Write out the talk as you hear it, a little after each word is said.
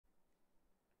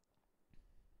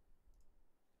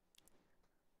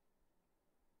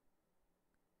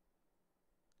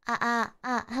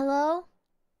Hello?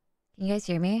 Can you guys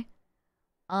hear me?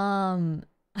 Um,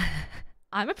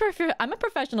 I'm a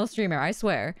professional streamer, I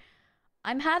swear.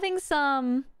 I'm having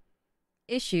some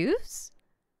issues.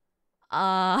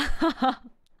 Uh,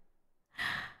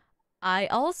 I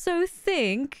also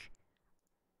think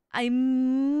I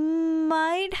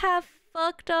might have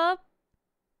fucked up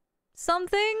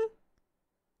something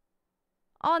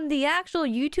on the actual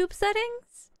YouTube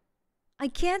settings. I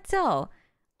can't tell.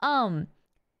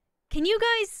 Can you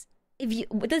guys, if you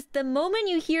the moment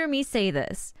you hear me say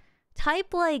this,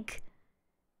 type like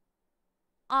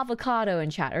avocado in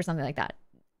chat or something like that.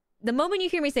 The moment you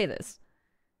hear me say this,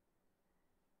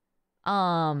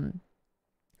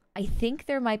 I think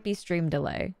there might be stream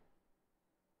delay,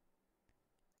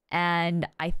 and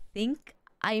I think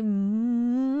I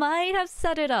might have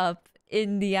set it up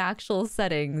in the actual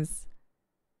settings.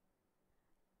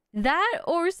 That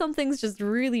or something's just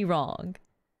really wrong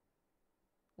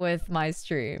with my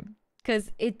stream,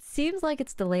 because it seems like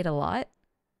it's delayed a lot.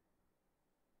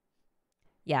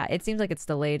 Yeah, it seems like it's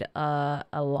delayed a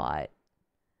lot.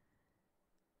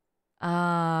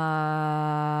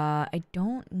 I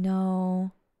don't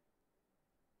know.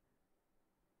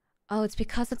 Oh, it's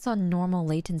because it's on normal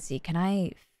latency. Can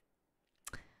I?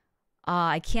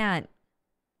 I can't.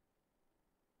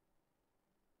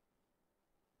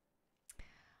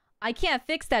 I can't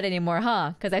fix that anymore,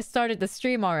 huh? Because I started the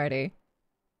stream already.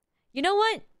 You know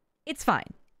what? It's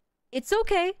fine. It's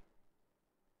okay.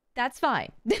 That's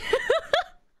fine.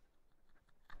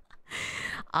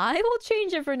 I will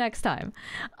change it for next time.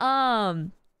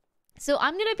 So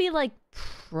I'm gonna be like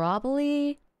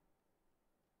probably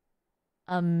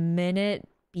a minute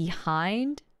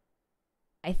behind,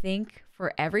 I think,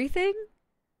 for everything.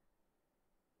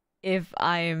 If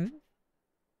I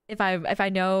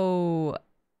know,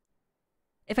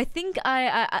 if I think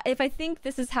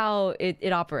this is how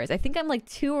it operates, I think I'm like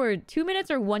 2 minutes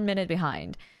or 1 minute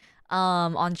behind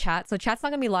on chat. So chat's not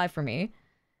gonna be live for me,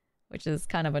 which is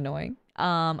kind of annoying.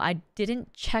 I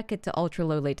didn't check it to ultra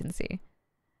low latency.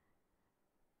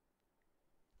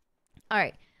 All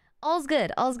right, all's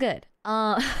good. All's good.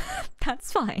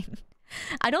 That's fine.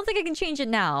 I don't think I can change it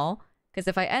now, because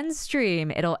if I end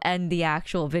stream, it'll end the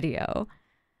actual video.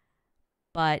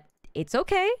 But it's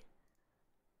okay.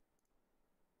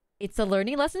 It's a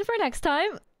learning lesson for next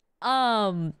time.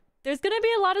 There's gonna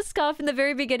be a lot of scuff in the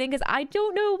very beginning, because I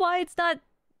don't know why it's not.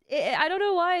 I don't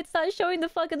know why it's not showing the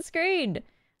fucking screen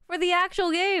for the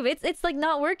actual game. It's like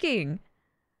not working.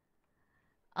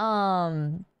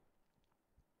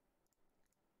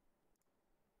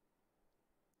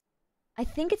 I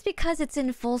think it's because it's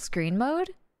in full screen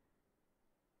mode,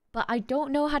 but I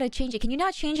don't know how to change it. Can you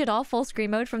not change it all full screen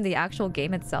mode from the actual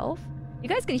game itself? You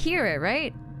guys can hear it,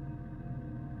 right?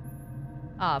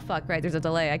 Ah, oh, fuck, right, there's a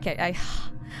delay. I can't,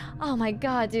 oh my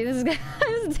god, dude, this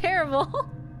is terrible.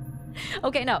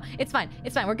 Okay, no, it's fine.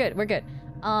 It's fine, we're good, we're good.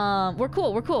 We're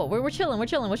cool, we're cool. We're chilling, we're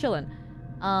chilling, we're chilling.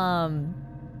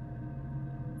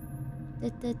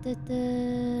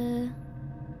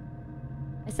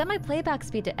 I set my playback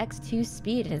speed to X2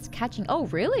 speed and it's catching. Oh,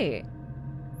 really?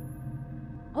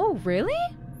 Oh, really?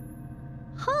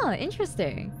 Huh,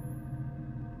 interesting.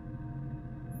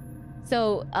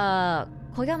 So,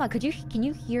 Koyama, can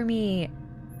you hear me?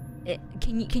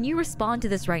 Can you respond to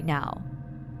this right now?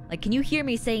 Like, can you hear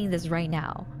me saying this right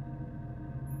now?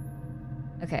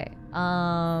 Okay.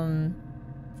 I'm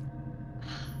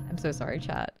so sorry,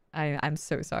 chat. I'm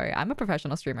so sorry. I'm a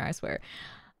professional streamer, I swear.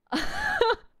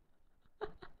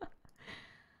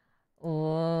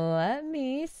 Let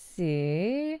me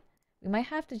see. We might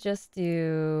have to just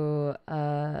do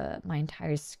my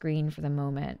entire screen for the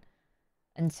moment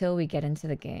until we get into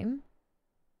the game.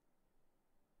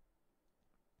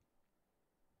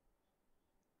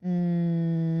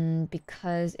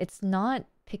 Because it's not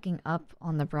picking up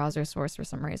on the browser source for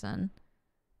some reason.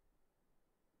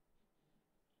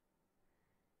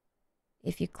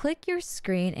 If you click your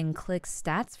screen and click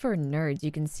stats for nerds,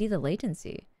 you can see the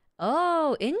latency.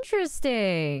 Oh,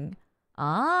 interesting.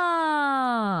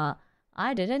 Ah,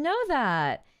 I didn't know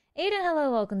that. Aiden,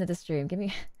 hello, welcome to the stream.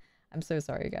 I'm so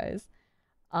sorry, guys.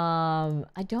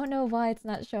 I don't know why it's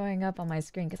not showing up on my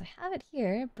screen, because I have it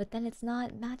here, but then it's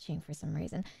not matching for some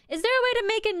reason. Is there a way to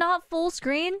make it not full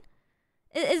screen?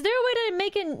 Is there a way to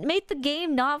make the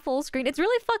game not full screen? It's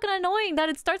really fucking annoying that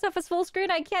it starts off as full screen.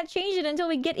 I can't change it until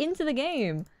we get into the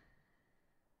game.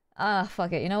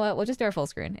 Fuck it. You know what? We'll just do our full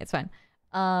screen. It's fine.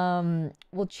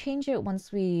 We'll change it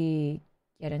once we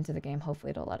get into the game.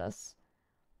 Hopefully it'll let us.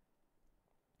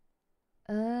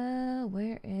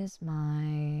 Where is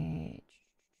my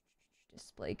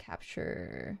display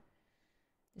capture?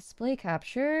 Display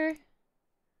capture?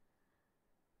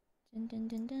 Dun, dun,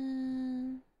 dun,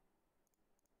 dun.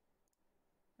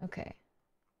 Okay.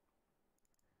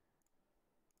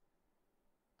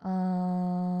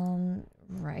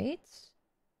 Right?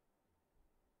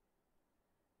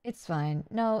 It's fine.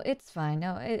 No, it's fine.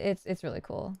 No, it's really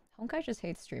cool. Honkai just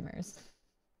hates streamers.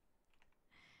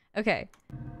 Okay.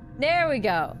 There we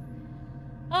go.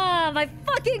 Oh my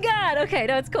fucking god! Okay,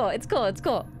 no, it's cool. It's cool. It's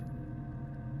cool.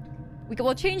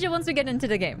 We'll change it once we get into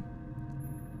the game.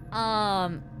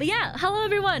 But yeah, hello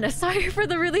everyone. Sorry for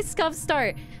the really scuffed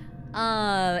start.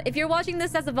 If you're watching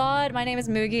this as a VOD, my name is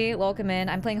Mugi. Welcome in.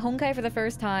 I'm playing Honkai for the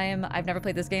first time. I've never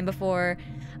played this game before.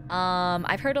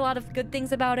 I've heard a lot of good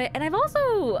things about it, and I've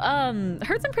also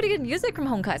heard some pretty good music from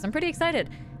Honkai, so I'm pretty excited.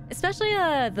 Especially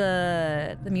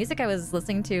the music I was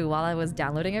listening to while I was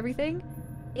downloading everything.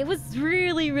 It was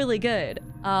really, really good.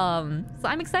 So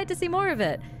I'm excited to see more of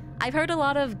it. I've heard a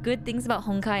lot of good things about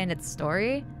Honkai and its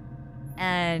story,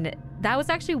 and that was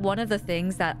actually one of the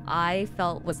things that I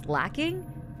felt was lacking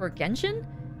for Genshin.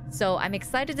 So I'm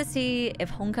excited to see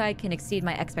if Honkai can exceed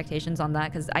my expectations on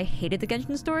that, because I hated the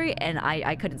Genshin story and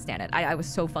I couldn't stand it. I was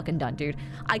so fucking done, dude.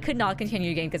 I could not continue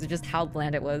the game because of just how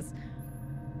bland it was.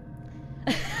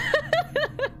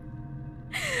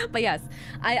 But yes,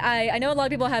 I know a lot of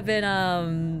people have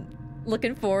been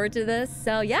looking forward to this.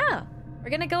 So yeah, we're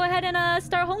gonna go ahead and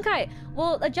start Honkai.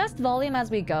 We'll adjust volume as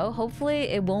we go. Hopefully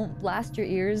it won't blast your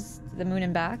ears to the moon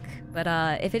and back. But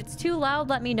if it's too loud,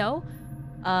 let me know.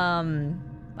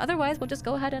 Otherwise, we'll just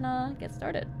go ahead and get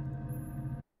started.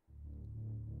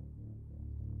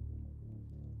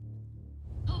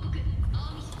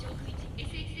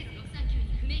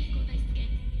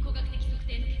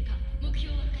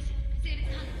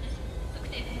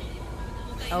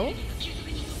 Oh?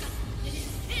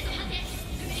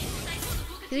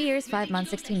 2 years, 5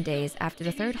 months, 16 days after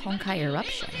the third Honkai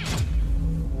eruption.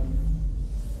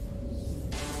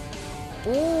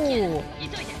 Oh!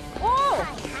 Oh!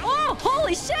 Oh!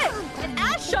 Holy shit! An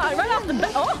ass shot right off the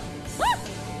bat! Oh! Ah!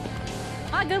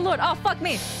 My good lord! Oh, fuck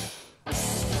me!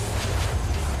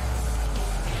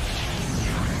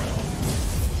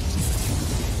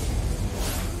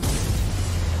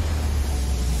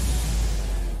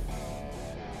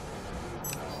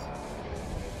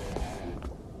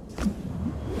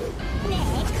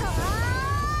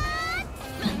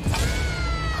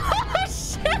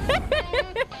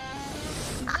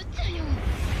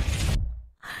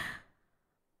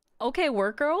 Okay,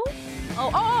 work girl.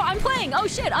 Oh, I'm playing. Oh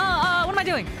shit. What am I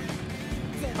doing?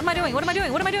 What am I doing? What am I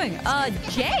doing? What am I doing?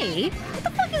 J? What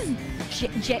the fuck is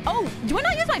J? Oh, do I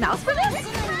not use my mouse for this?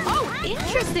 Oh,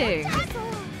 interesting.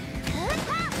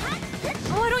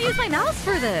 Oh, I don't use my mouse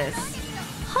for this.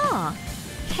 Huh.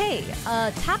 K.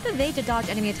 Tap evade to dodge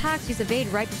enemy attacks. Use evade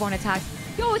right before an attack.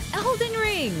 Yo, it's Elden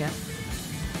Ring.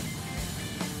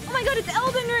 Oh my god, it's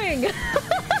Elden Ring.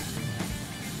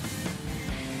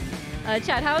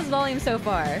 Chat, how is volume so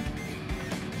far?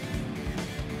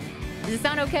 Does it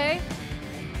sound okay?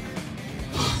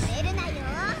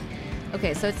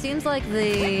 Okay, so it seems like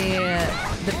the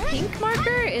pink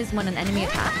marker is when an enemy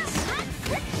attacks.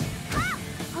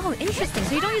 Oh, interesting.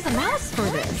 So you don't use a mouse for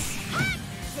this.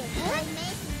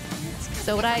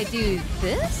 So would I do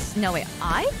this? No, wait,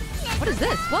 I? What is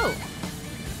this? Whoa.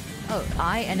 Oh,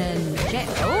 I and then J.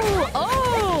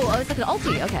 Oh, it's like an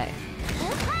ulti. Okay.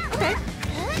 Okay.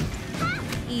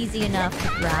 Easy enough to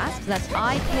grasp. That's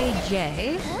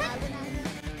IKJ.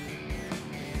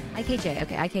 IKJ.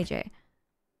 Okay, IKJ.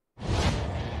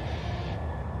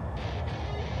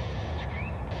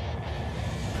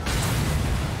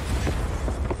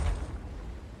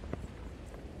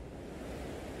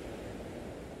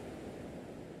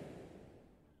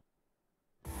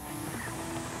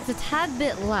 It's a tad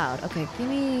bit loud. Okay, give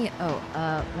me... Oh,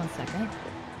 1 second.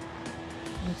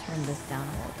 Let me turn this down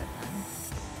a little bit then.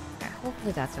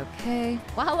 Hopefully that's okay.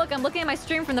 Wow, look, I'm looking at my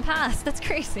stream from the past. That's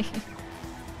crazy.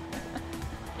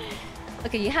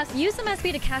 Okay, you have to use some SP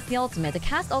to cast the ultimate. To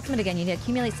cast ultimate again, you need to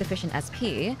accumulate sufficient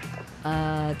SP.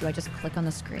 Do I just click on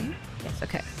the screen? Yes,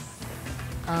 okay.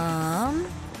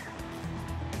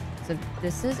 So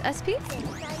this is SP?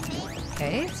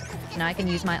 Okay. Now I can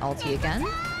use my ulti again.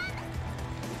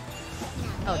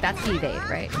 Oh, that's the evade,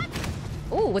 right?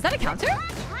 Oh, was that a counter?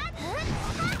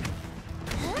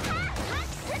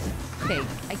 Okay,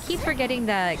 I keep forgetting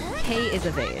that K is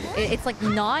evade. It's like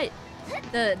not...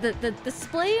 The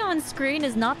display on screen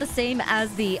is not the same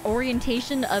as the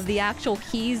orientation of the actual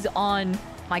keys on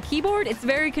my keyboard. It's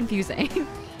very confusing.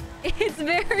 It's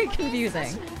very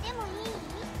confusing.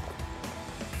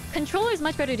 Controller is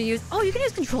much better to use. Oh, you can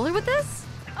use controller with this?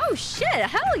 Oh shit,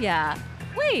 hell yeah.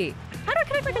 Wait, how do I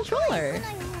connect my controller?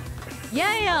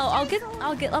 Yeah.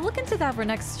 I'll look into that for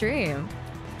next stream.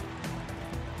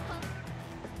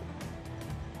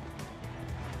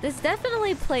 This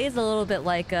definitely plays a little bit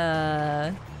like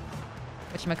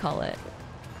whatchamacallit?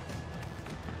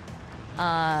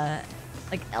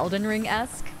 Like Elden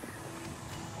Ring-esque.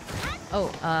 Oh,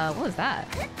 what was that?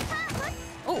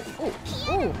 Oh.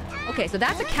 Okay, so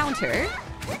that's a counter.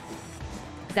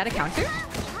 Is that a counter?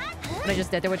 What I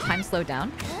just did there with time slowed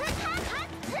down?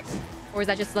 Or is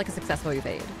that just like a successful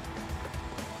evade?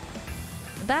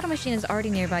 The battle machine is already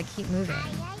nearby. Keep moving.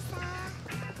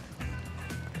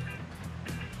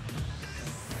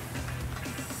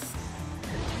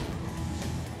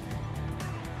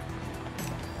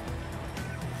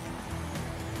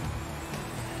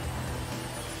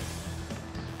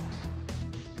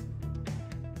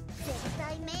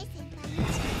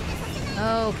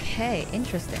 Okay,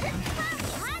 interesting.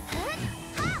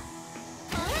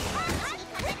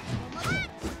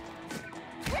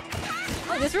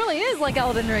 Oh, this really is like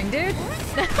Elden Ring, dude.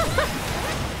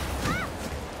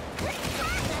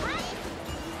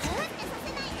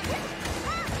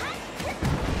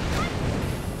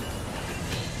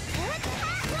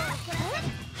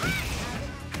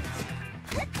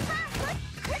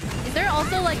 Is there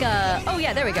also like a... Oh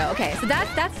yeah, there we go. Okay, so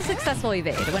that's a successful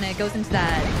evade when it goes into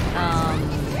that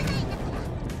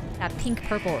that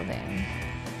pink-purple thing.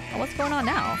 Oh, what's going on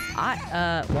now?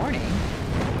 Warning.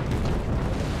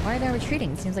 Why are they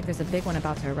retreating? Seems like there's a big one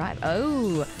about to arrive.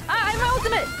 Oh! Ah, I have my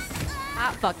ultimate!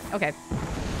 Ah, fuck. Okay.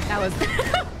 That was...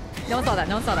 No one saw that.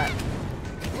 No one saw that.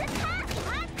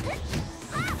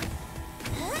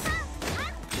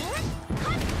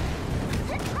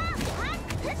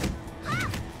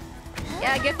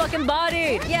 Yeah, get fucking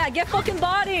bodied! Yeah, get fucking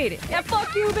bodied! Yeah,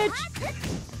 fuck you, bitch!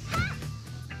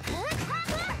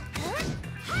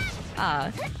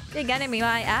 Ah, big enemy,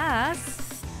 my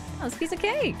ass. Oh, it's a piece of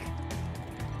cake.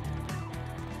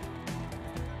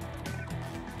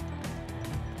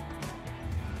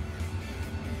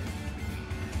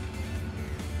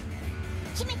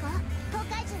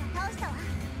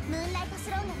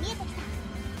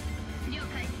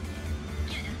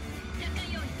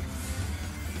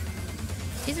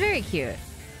 She's very cute.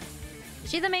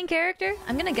 Is she the main character?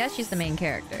 I'm gonna guess she's the main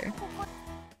character.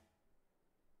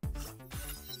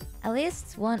 At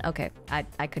least one... Okay, I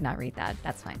could not read that.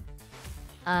 That's fine.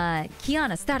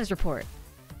 Kiana, status report.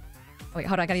 Oh, wait,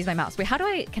 hold on. I gotta use my mouse. Wait, how do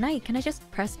I... Can I just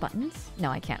press buttons?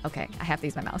 No, I can't. Okay, I have to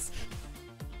use my mouse.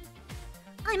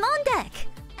 I'm on deck!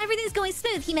 Everything's going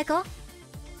smooth, Himeko.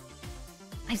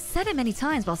 I've said it many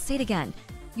times, but I'll say it again.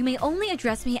 You may only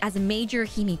address me as Major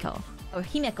Himeko. Oh,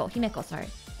 Himeko, sorry.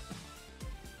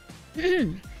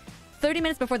 30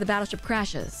 minutes before the battleship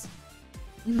crashes.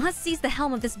 We must seize the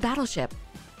helm of this battleship.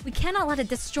 We cannot let it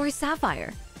destroy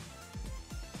Sapphire.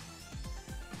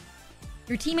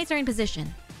 Your teammates are in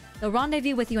position. They'll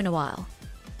rendezvous with you in a while.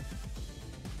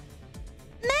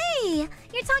 May!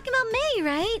 You're talking about May,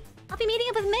 right? I'll be meeting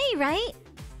up with May, right?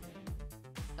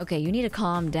 Okay, you need to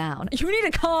calm down. You need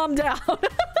to calm down!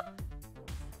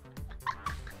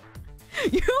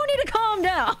 You need to calm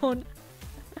down!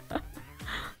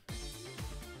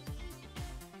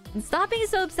 And stop being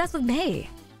so obsessed with May.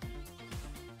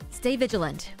 Stay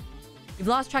vigilant. You've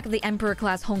lost track of the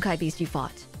Emperor-class Honkai beast you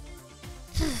fought.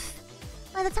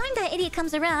 By the time that idiot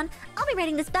comes around, I'll be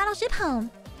raiding this battleship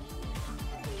home.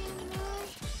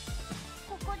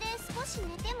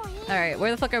 Alright,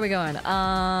 where the fuck are we going?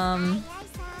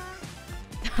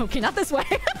 Okay, not this way.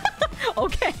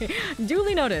 Okay,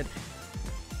 duly noted.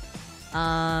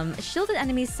 Shielded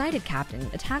enemies sighted, Captain.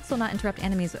 Attacks will not interrupt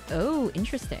enemies. Oh,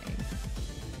 interesting.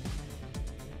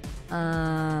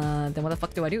 Then what the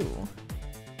fuck do I do?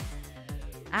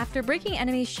 After breaking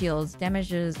enemy shields,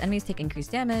 enemies take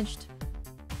increased damage.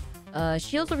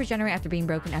 Shields will regenerate after being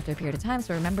broken after a period of time,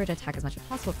 so remember to attack as much as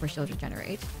possible before shields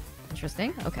regenerate.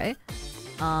 Interesting. Okay.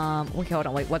 Okay, hold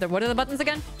on. Wait, what are the buttons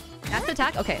again? That's to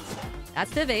attack? Okay.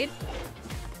 That's to evade.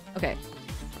 Okay.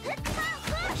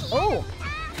 Oh!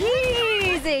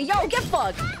 Easy! Yo, get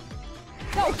fucked!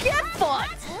 Yo, get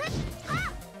fucked!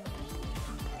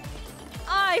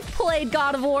 I've played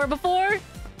God of War before!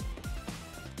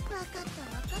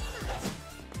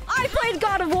 I played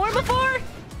God of War before!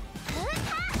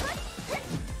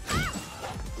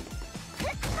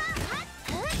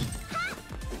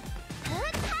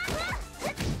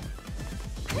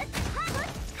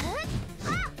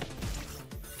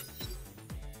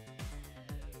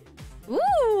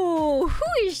 Ooh!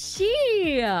 Who is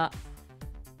she?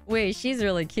 Wait, she's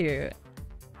really cute.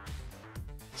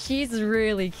 She's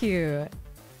really cute.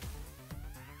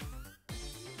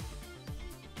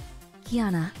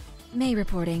 Kiana, May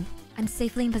reporting. I'm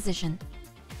safely in position.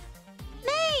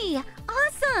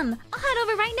 Awesome! I'll head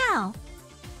over right now.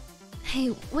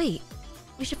 Hey, wait.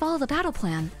 We should follow the battle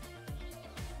plan.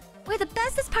 We're the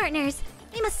bestest partners.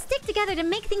 We must stick together to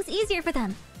make things easier for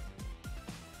them.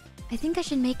 I think I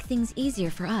should make things easier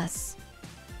for us.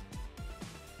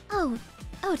 Oh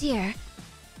dear.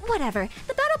 Whatever.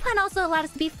 The battle plan also allowed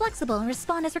us to be flexible and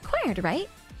respond as required, right?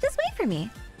 Just wait for me.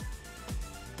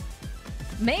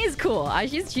 Mei is cool.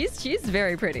 She's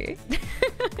very pretty.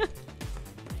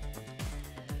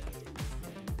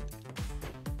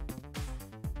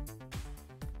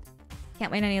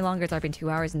 Can't wait any longer. It's already been 2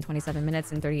 hours and 27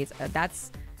 minutes and 38.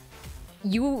 That's...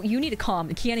 You need to calm...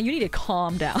 Kiana, you need to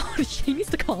calm down. She needs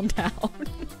to calm down.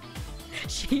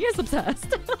 She is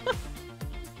obsessed.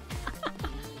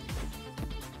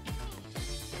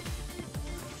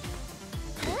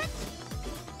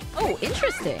 Oh,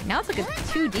 interesting. Now it's like a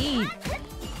 2D...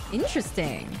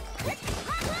 Interesting.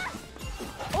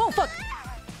 Oh, fuck!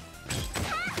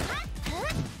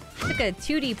 It's like a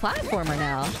 2D platformer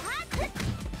now.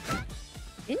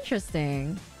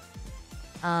 Interesting.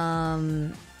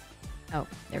 Oh,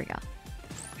 there we go.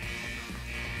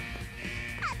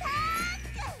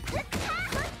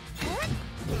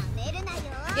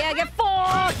 Yeah, get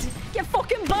fucked! Get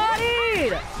fucking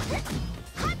bodied!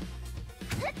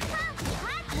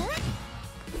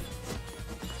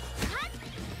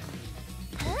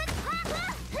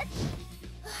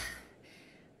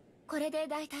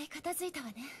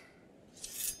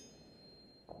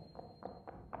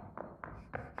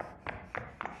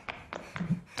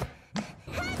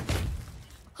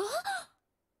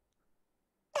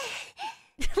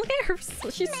 Look at her,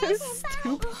 she's so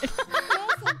stupid.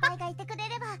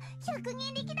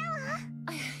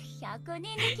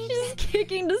 She's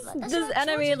kicking this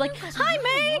enemy like, hi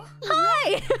Mei!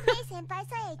 Hi!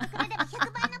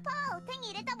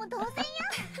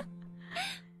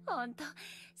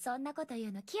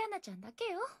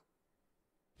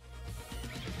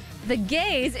 The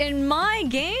gays in my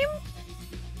game?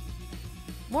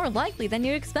 More likely than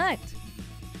you'd expect.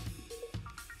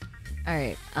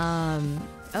 Alright,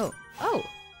 oh.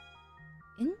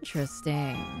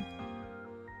 Interesting.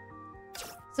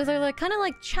 So they're like kind of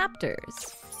like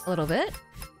chapters. A little bit.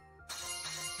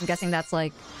 I'm guessing that's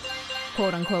like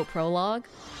quote-unquote prologue.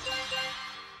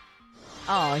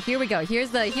 Oh, here we go.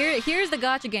 Here's the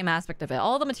gacha game aspect of it.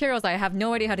 All the materials I have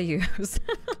no idea how to use.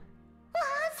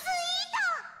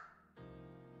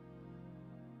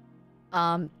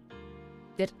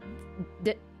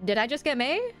 Did I just get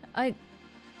Mei?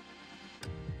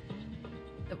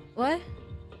 What?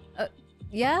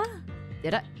 Yeah?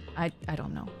 Did I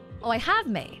don't know. Oh, I have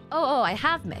Mei. Oh, I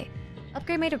have Mei.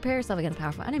 Upgrade Mei to prepare yourself against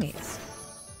powerful enemies.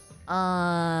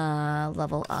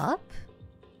 Level up?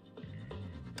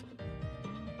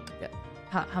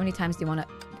 How many times do you want to...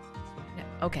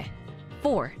 Okay.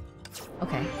 4.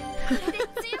 Okay.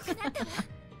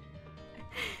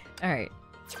 Alright.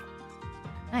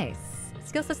 Nice.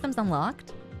 Skill systems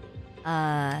unlocked.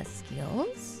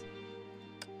 Skills?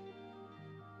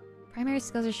 Primary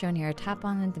skills are shown here. Tap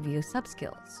on them to view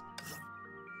sub-skills.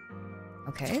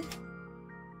 Okay.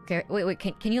 Okay, wait,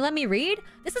 can you let me read?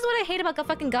 This is what I hate about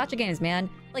fucking gacha games, man.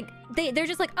 Like, they're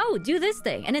just like, oh, do this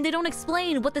thing, and then they don't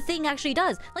explain what the thing actually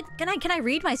does. Like, can I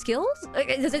read my skills?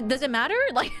 Does it matter?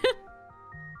 Like...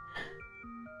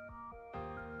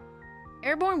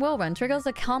 Airborne Will Run triggers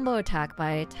a combo attack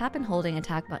by tap and holding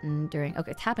attack button during...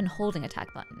 Okay, tap and holding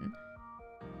attack button.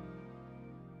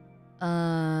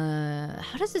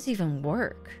 How does this even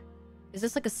work? Is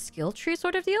this like a skill tree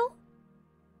sort of deal?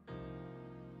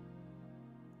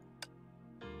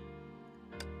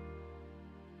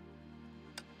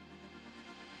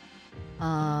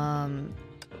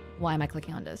 Why am I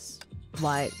clicking on this?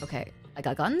 Why? Okay, I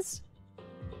got guns?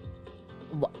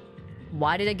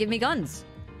 Why did it give me guns?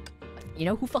 You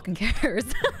know, who fucking cares?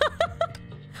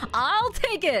 I'll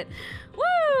take it!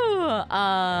 Woo!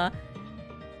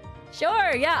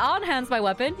 Sure, yeah, I'll enhance my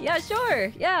weapon. Yeah,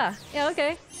 sure. Yeah,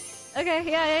 okay. Okay,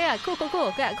 yeah. Cool.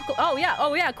 Yeah, cool. Oh,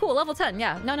 yeah, cool. Level 10.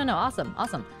 Yeah. No.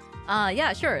 Awesome.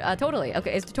 Yeah, sure. Totally.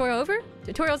 Okay, is tutorial over?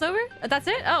 Tutorial's over? That's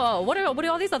it? Oh, what do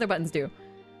all these other buttons do?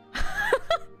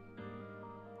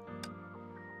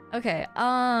 Okay,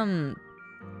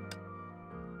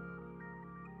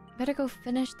 better go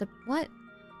finish the... What?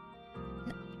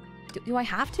 Do I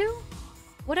have to?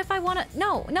 What if I want to...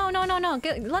 No.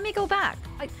 Let me go back.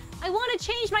 I want to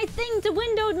change my thing to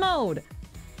windowed mode.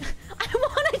 I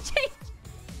want to change...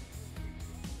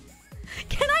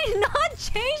 Can I not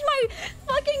change my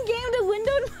fucking game to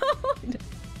windowed mode?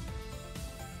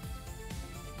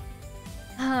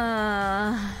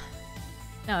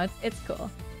 No, it's cool.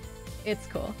 It's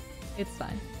cool. It's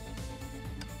fine.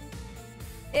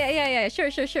 Yeah.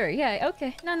 Sure. Yeah,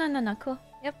 okay. No. Cool.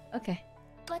 Yep. Okay.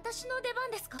 私の出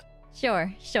番ですか?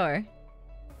 Sure.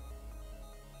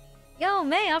 Yo,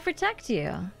 May, I'll protect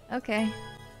you. Okay.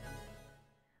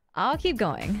 I'll keep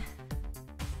going.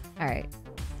 Alright.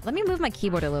 Let me move my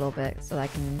keyboard a little bit so that I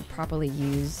can properly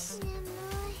use...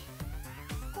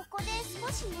 ここで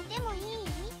少し寝てもいい?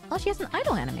 Oh, she has an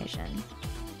idle animation.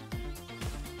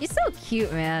 He's so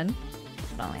cute, man.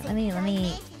 Hold on, wait, let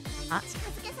me...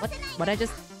 What I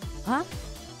just... Huh?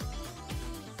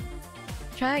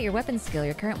 Try out your weapon skill.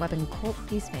 Your current weapon, Colt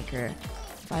Peacemaker.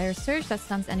 Fire Surge that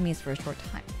stuns enemies for a short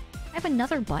time. I have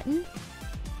another button?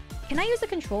 Can I use a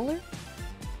controller?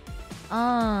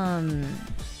 1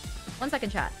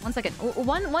 second, chat. 1 second.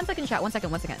 One second, chat. 1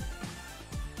 second.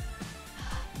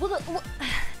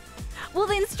 Will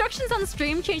the instructions on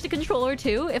stream change the controller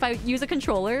too if I use a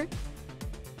controller?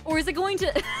 Or is it going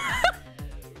to...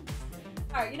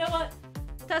 Alright, you know what?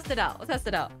 We'll test it out. 1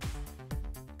 second,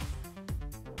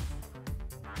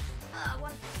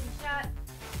 chat.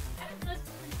 I didn't know this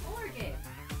was a controller game.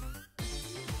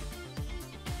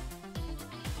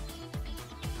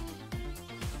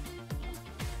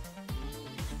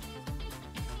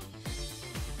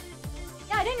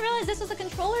 Yeah, I didn't realize this was a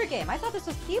controller game. I thought this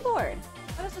was keyboard.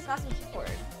 I thought this was mouse and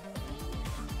keyboard.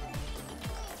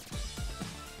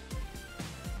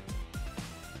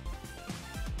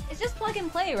 It's just plug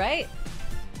and play, right?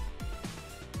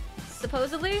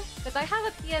 Supposedly? Because I have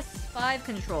a PS5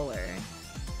 controller.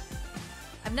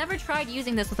 I've never tried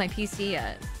using this with my PC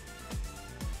yet.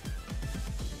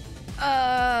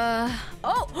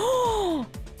 Oh!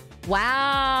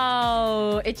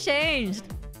 Wow! It changed!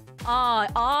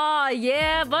 Oh,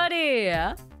 yeah, buddy!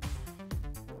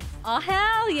 Oh,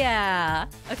 hell yeah!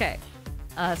 Okay.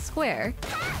 Square.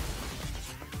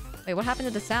 Wait, what happened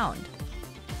to the sound?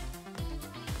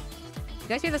 You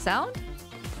guys hear the sound?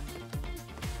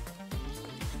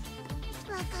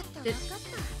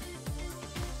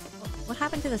 What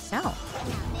happened to the sound?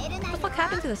 What the fuck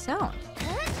happened to the sound?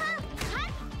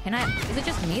 Can I... Is it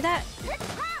just me that...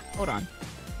 Hold on.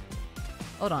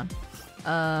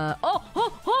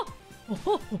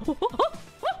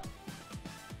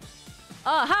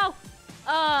 How?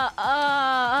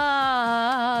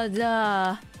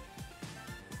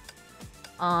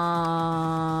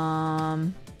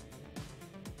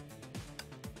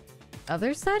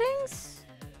 Other settings?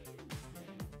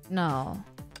 No.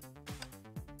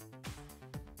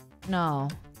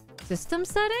 System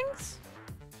settings?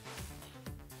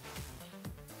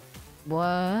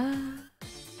 What?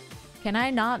 Can I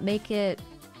not make it...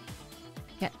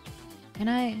 Can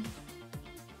I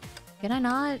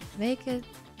not make it...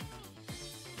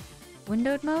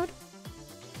 windowed mode?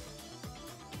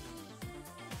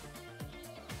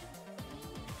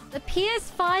 The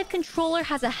PS5 controller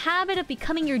has a habit of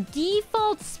becoming your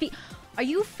default speed. Are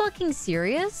you fucking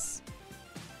serious?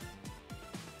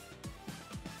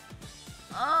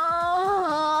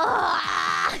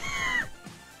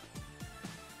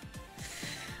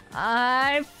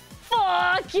 I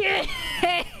fucking...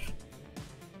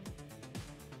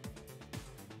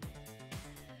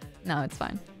 No, it's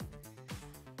fine.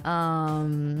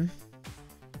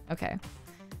 Okay.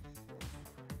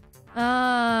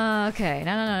 Okay.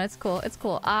 No, it's cool.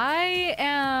 I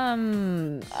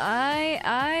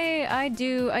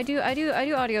do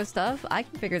audio stuff. I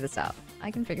can figure this out.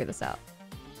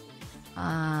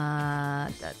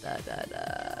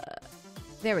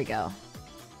 There we go.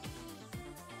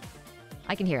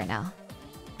 I can hear it now.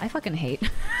 I fucking hate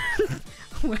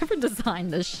whoever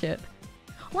designed this shit.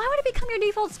 Why would it become your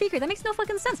default speaker? That makes no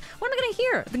fucking sense. What am I gonna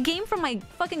hear? The game from my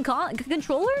fucking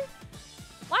controller?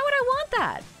 Why would I want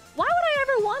that? Why would I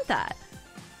ever want that?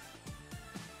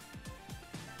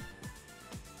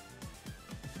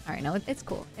 Alright, no, it's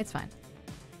cool. It's fine.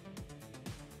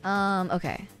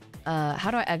 Okay. How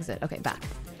do I exit? Okay, back.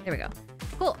 There we go.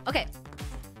 Cool, okay.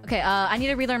 Okay, I need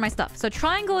to relearn my stuff. So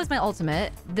triangle is my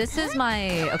ultimate. This is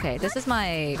my... Okay, this is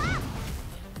my...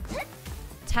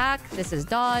 attack. This is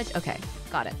dodge. Okay,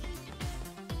 got it.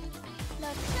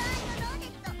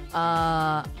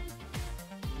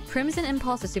 Crimson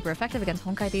Impulse is super effective against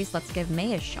Honkai Beast. Let's give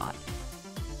Mei a shot.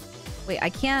 Wait, I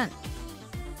can't...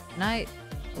 Can I...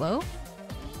 Hello?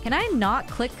 Can I not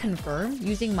click confirm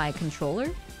using my controller?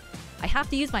 I have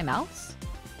to use my mouse?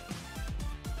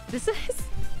 This is...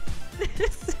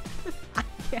 I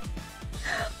can't...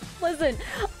 Listen,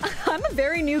 I'm a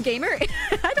very new gamer.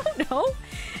 I don't know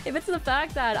if it's the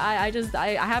fact that I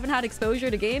haven't had exposure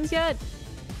to games yet.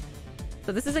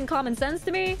 So this isn't common sense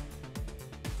to me.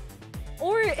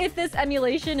 Or if this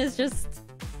emulation is just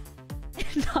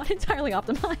not entirely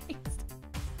optimized.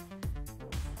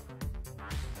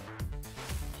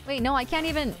 Wait, no, I can't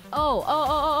even...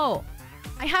 Oh.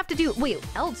 I have to do... Wait,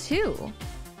 L2?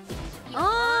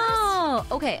 Oh!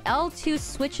 Okay, L2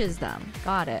 switches them.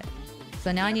 Got it.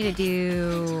 So now I need to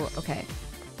do... Okay.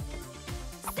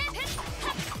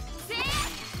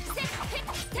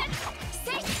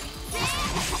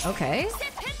 Okay.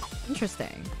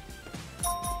 Interesting.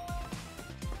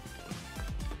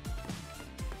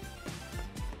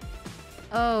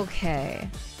 Okay.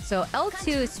 So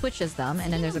L2 switches them,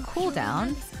 and then there's a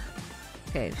cooldown.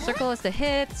 Okay, circle is to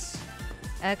hit.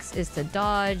 X is to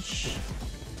dodge.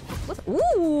 What?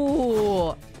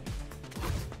 Ooh!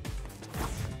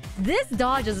 This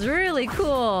dodge is really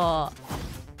cool!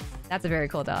 That's a very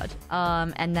cool dodge.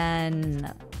 And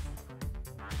then...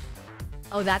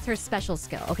 Oh, that's her special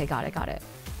skill. Okay, got it.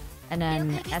 And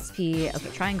then SP... Okay,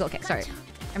 triangle. Okay, sorry.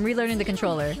 I'm relearning the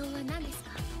controller.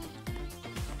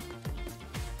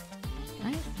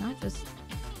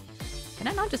 Can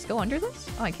I not just go under this?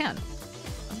 Oh, I can. I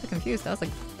was a bit confused. I was like...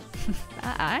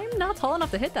 I'm not tall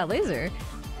enough to hit that laser.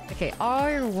 Okay,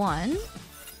 R1.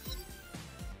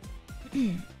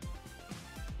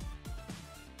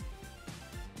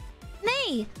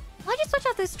 May! Why'd you switch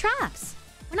out those traps?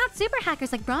 We're not super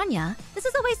hackers like Branya. This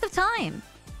is a waste of time.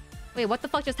 Wait, what the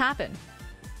fuck just happened?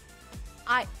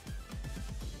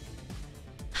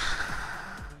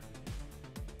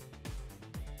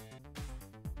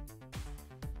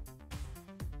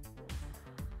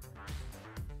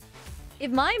 If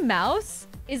my mouse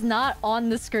is not on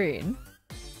the screen...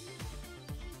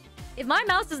 If my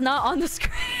mouse is not on the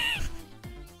screen...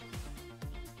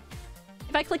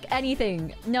 If I click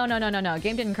anything... No.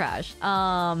 Game didn't crash.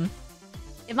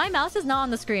 If my mouse is not on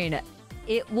the screen,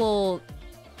 it will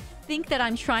think that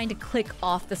I'm trying to click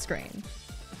off the screen.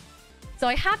 So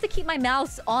I have to keep my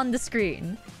mouse on the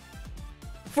screen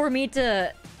for me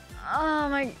to... Oh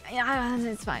my...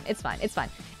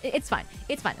 It's fine.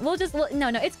 We'll just... No,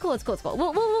 it's cool.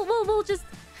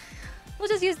 We'll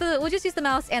just use the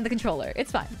mouse and the controller.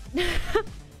 It's fine.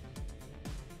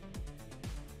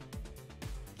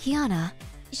 Kiana,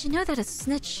 you should know that a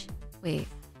snitch... Wait,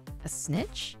 a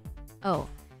snitch? Oh,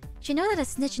 you should know that a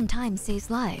snitch in time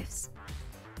saves lives.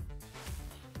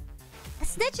 A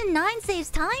snitch in 9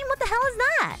 saves time? What the hell is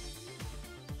that?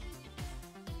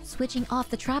 Switching off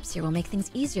the traps here will make things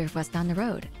easier for us down the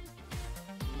road.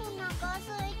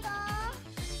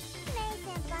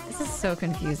 This is so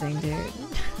confusing, dude.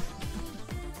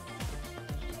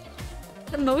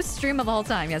 The most stream of all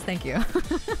time. Yes, thank you.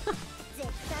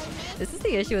 This is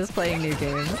the issue with playing new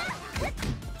games.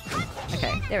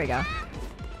 Okay, there we go.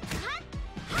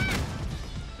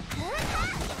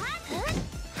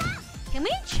 Can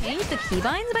we change the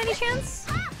keybinds by any chance?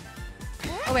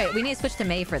 Oh wait, we need to switch to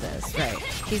Mei for this. Right.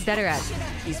 She's better at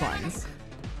these ones.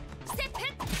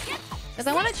 Because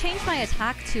I want to change my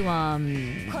attack to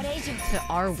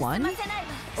R1.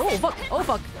 Oh fuck! Oh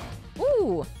fuck!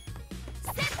 Ooh!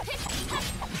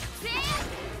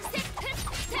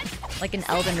 Like an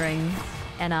Elden Ring.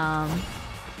 And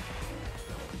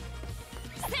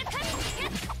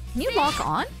can you lock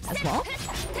on as well? I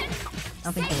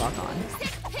don't think you lock on.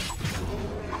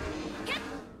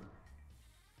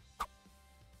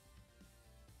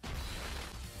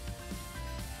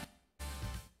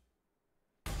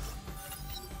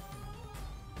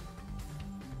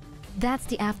 That's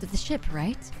the aft of the ship,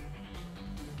 right?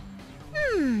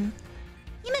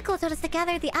 Yumiko told us to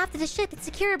gather at the aft of the ship and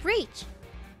secure a breach.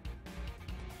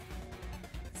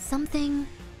 Something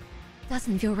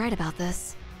doesn't feel right about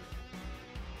this.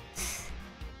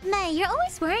 Mei, you're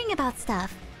always worrying about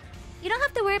stuff. You don't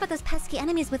have to worry about those pesky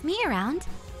enemies with me around.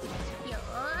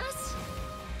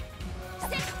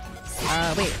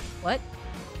 Wait, what?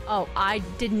 Oh, I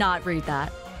did not read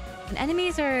that.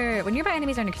 When nearby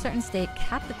enemies are in a certain state,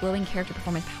 cap the glowing character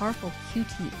performance powerful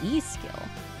QTE skill.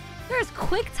 There's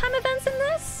quick time events in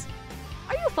this?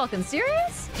 Are you fucking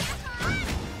serious?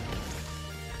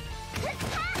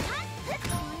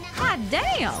 God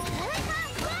damn!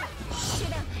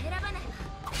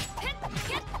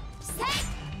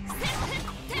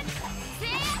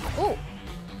 Oh!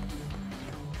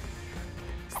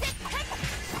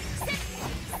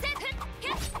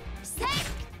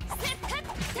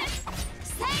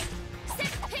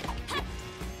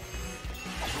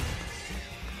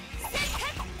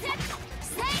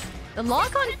 The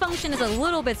lock-on function is a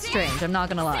little bit strange, I'm not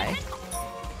gonna lie.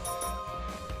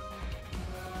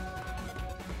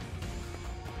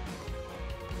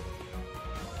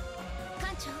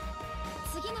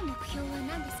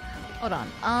 Hold on.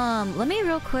 Let me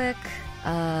real quick.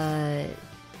 Can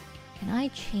I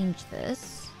change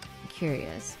this? I'm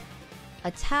curious.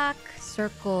 Attack,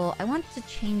 circle. I want to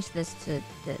change this to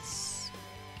this.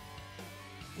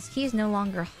 This key is no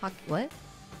longer what?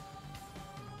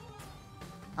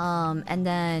 And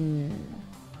then...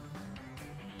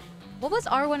 What was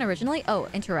R1 originally? Oh,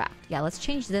 interact. Yeah, let's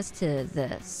change this to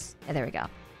this. Yeah, there we go.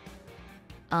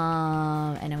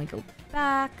 And then we go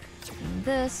back.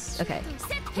 This. Okay.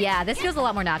 Yeah, this feels a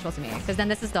lot more natural to me. Because then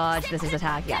this is dodge, this is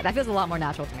attack. Yeah, that feels a lot more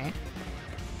natural to me.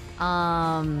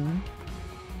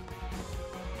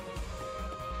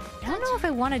 I don't know if I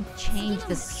want to change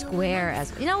the square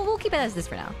as... You know, we'll keep it as this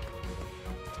for now.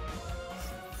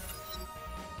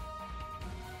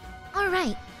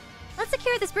 Alright. Let's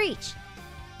secure this breach.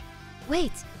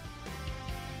 Wait.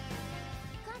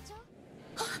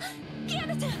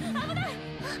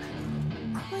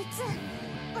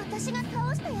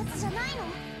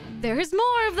 There's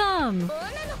more of them!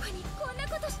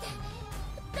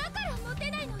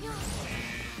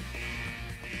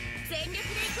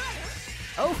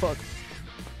 Oh fuck.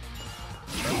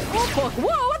 Oh fuck.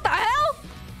 Whoa, what the hell?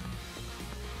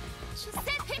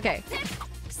 Okay.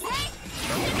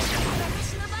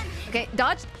 Okay,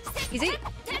 dodge. Easy.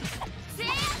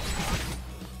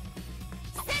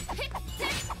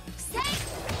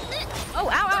 Oh, ow,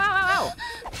 ow, ow, ow, ow.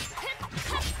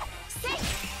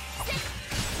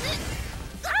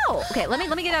 Ow! Okay, let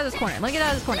me get out of this corner. Let me get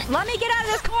out of this corner. Let me get out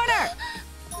of this corner!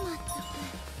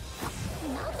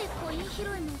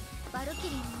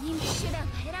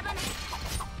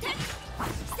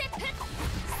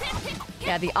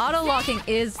 Yeah, the auto-locking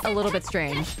is a little bit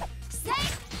strange.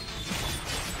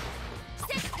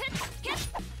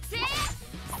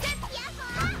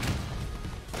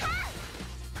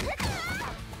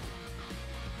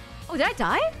 Oh, did I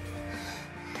die?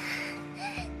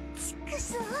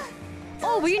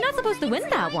 Oh, were you not supposed to win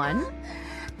that one?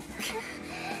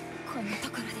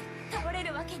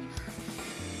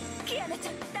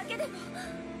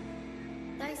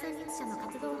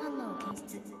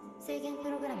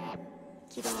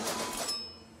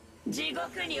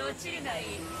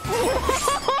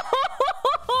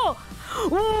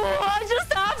 What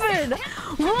just happened?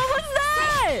 What was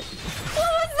that?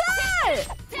 What was that?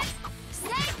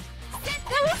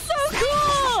 That was so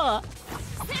cool!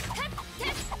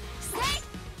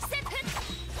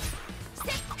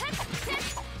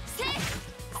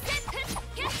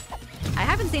 I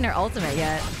haven't seen her ultimate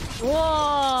yet.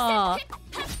 Whoa!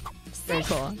 Very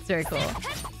cool. It's very cool.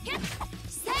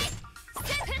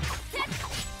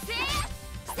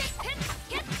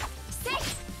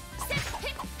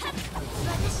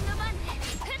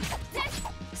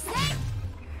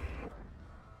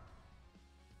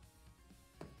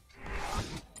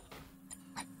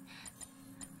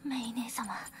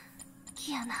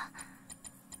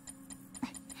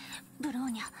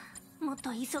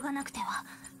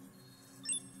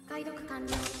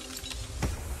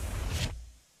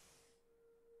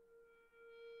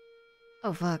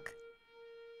 Oh fuck.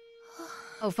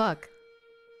 Oh fuck.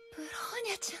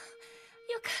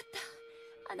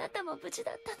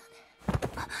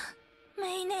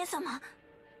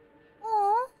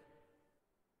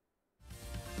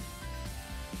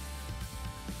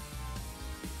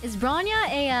 Is Bronya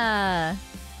a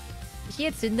is she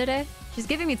a tsundere? She's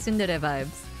giving me tsundere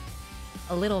vibes.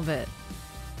 A little bit.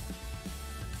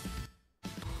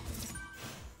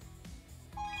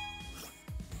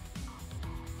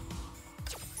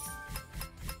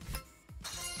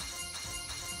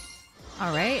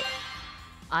 Alright.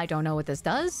 I don't know what this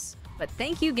does, but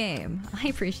thank you, game. I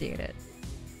appreciate it.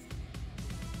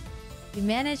 You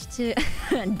managed to...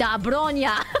 Da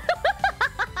Bronya!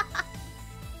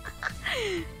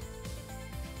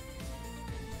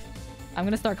 I'm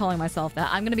gonna start calling myself that.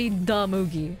 I'm gonna be Da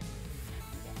Mugi.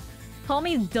 Call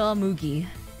me Da Mugi.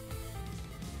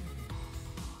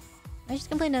 I just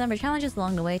completed a number of challenges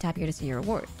along the way. Tap here to see your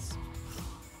rewards.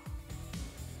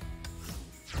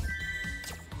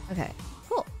 Okay,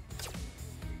 cool.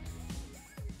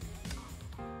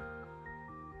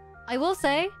 I will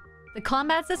say, the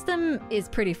combat system is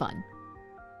pretty fun.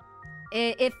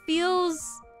 It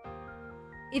feels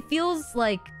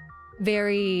like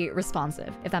very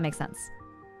responsive, if that makes sense.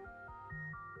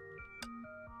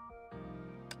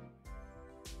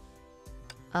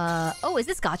 Oh, is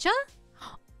this gacha?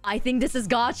 I think this is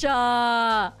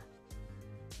gacha!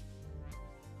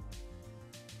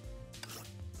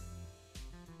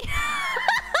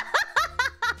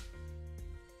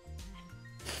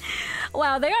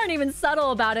 Wow, they aren't even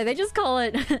subtle about it. They just call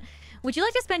it... Would you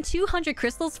like to spend 200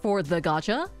 crystals for the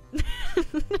gacha?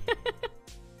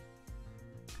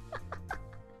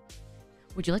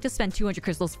 Would you like to spend 200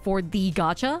 crystals for the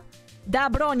gacha? Da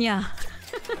Bronya!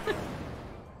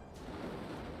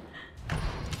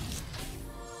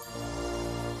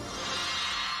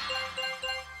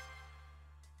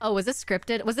 Oh, was this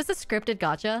scripted? Was this a scripted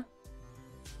gacha?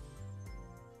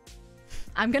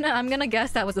 I'm gonna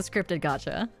guess that was a scripted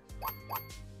gacha.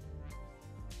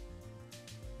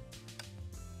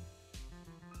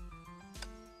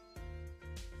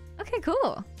 Okay,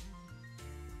 cool.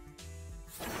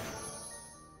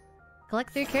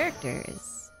 Collect 3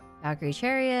 characters. Valkyrie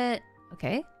Chariot.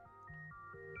 Okay.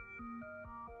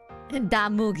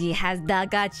 NagamiMugi has the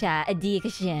gacha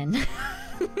addiction.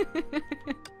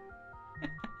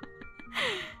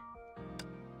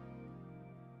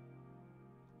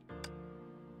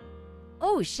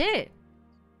 Oh shit.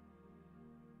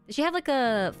 Does she have like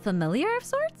a familiar of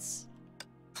sorts?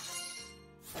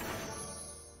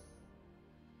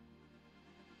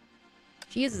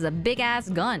 She uses a big ass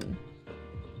gun.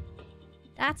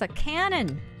 That's a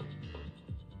cannon.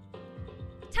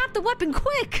 Tap the weapon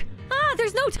quick! Ah,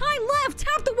 there's no time left!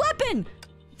 Tap the weapon!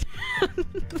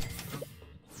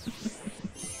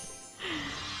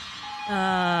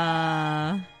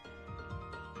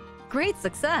 Great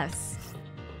success.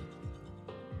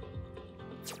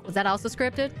 Was that also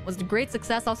scripted? Was the great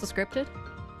success also scripted?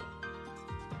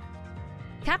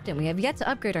 Captain, we have yet to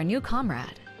upgrade our new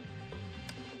comrade.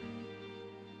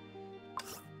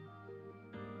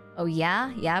 Oh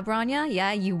yeah? Yeah, Bronya?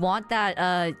 Yeah, you want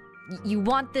that, you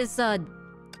want this,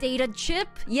 data chip?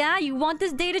 Yeah, you want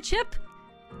this data chip?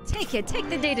 Take it, take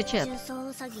the data chip.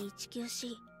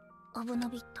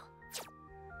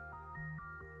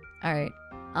 Alright.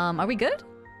 Are we good?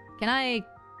 Can I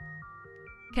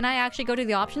actually go to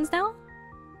the options now?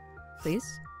 Please?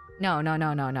 No,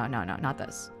 not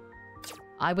this.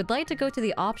 I would like to go to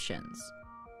the options.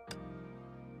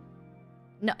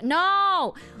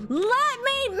 No! Let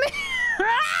me...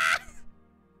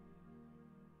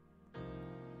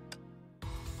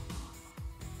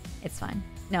 It's fine.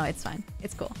 No, it's fine.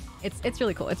 It's cool. It's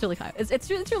really cool. It's really high.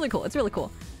 It's really cool. It's really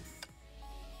cool.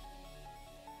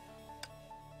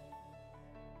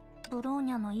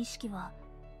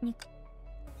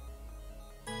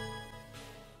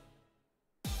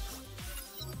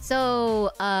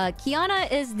 So,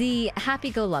 Kiana is the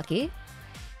happy-go-lucky.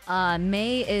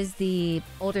 Mei is the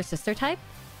older sister type.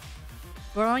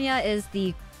 Bronya is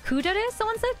the kudere,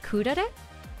 someone said? Kudere?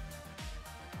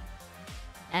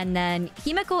 And then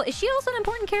Himeko, is she also an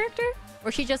important character? Or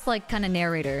is she just like kind of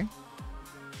narrator?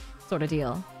 Sort of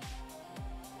deal.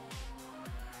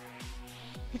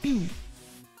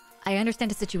 I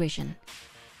understand the situation.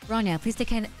 Bronya, please take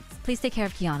care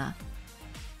of Kiana.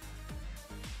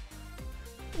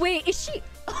 Wait, is she...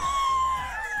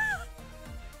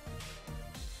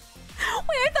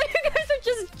 Wait, I thought you guys were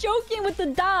just joking with the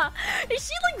da. Is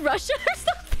she like Russian or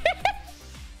something?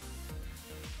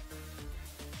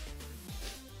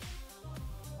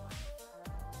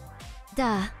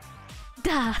 Da.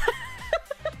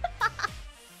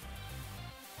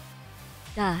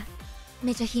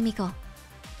 Major Himiko.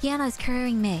 Kiana is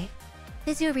couriering Mei.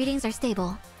 Physio readings are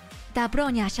stable. Da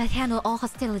Bronya should handle all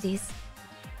hostilities.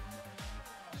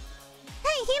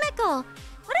 Hey, Himiko!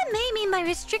 What did Mei mean by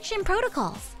restriction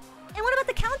protocols? And what about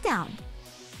the countdown?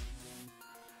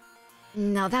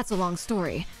 Now that's a long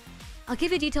story. I'll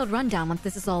give you a detailed rundown once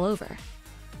this is all over.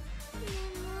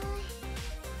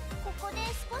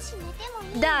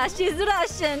 Da, she's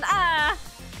Russian. Ah!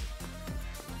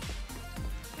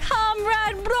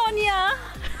 Comrade Bronya!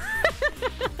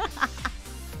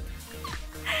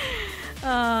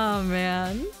 Oh,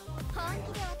 man.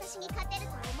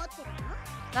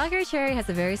 Valkyrie Cherry has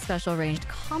a very special ranged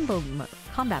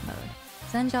combat mode.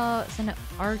 Send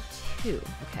R2.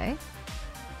 Okay.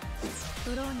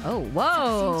 Oh,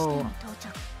 whoa!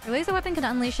 Your laser weapon can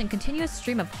unleash a continuous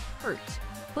stream of hurt.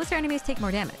 Closer enemies take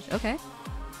more damage. Okay.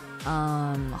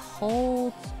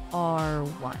 Hold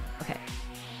R1. Okay.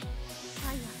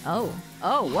 Oh,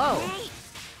 whoa!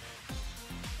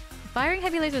 Firing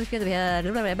heavy lasers with field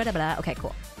of... Okay,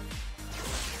 cool.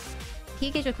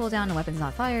 Heat gauge will cool down and weapons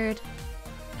not fired.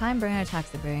 Time burner attacks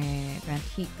the brain. Grant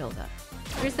heat buildup.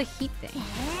 Where's the heat thing?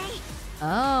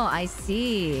 Oh, I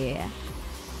see.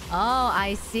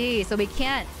 So we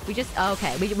can't... We just...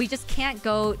 Okay, we just can't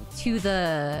go to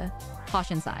the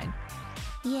caution side.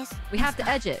 Yes. We have to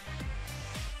edge it.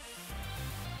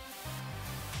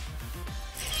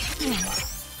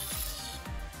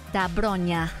 Da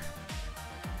Bronya.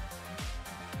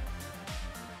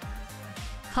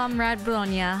 Comrade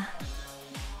Bronya.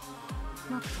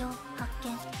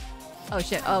 Oh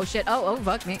shit, oh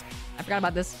fuck me. I forgot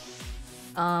about this.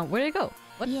 Where did it go?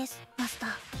 What? Yes, master.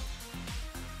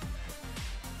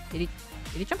 Did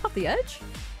he jump off the edge?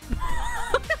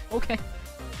 Okay.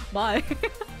 Bye.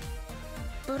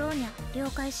 Bronya, 了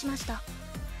解しました。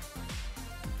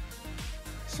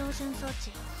照準装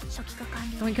置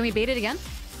Can we bait it again?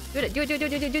 Do it, do it, do it, do it,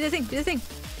 do it, do this thing, do this thing.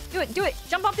 Do it,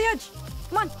 jump off the edge.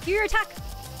 Come on, do your attack.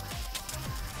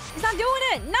 He's not doing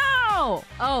it, no!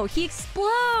 Oh, he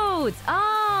explodes,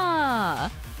 ah!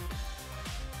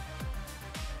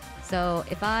 So,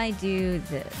 if I do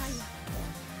this...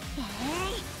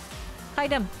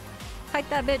 Kite him! Kite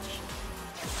that bitch!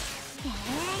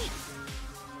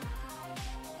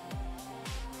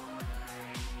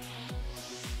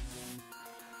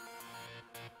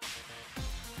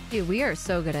 Dude, we are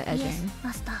so good at edging. Yes,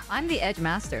 master. I'm the edge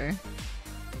master.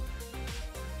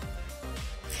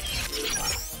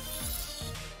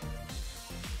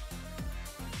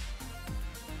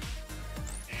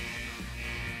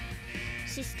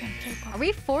 Are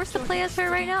we forced to play as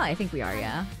her right now? I think we are,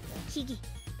 yeah.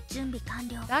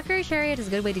 Valkyrie Chariot is a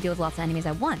good way to deal with lots of enemies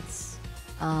at once.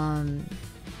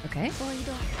 Okay.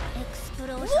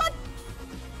 What?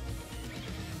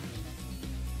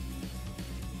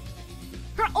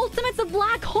 Her ultimate's a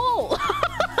black hole!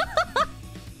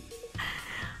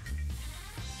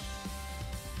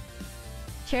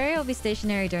 Chariot will be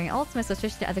stationary during ultimate, so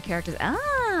switch to other characters.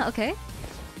 Ah, okay.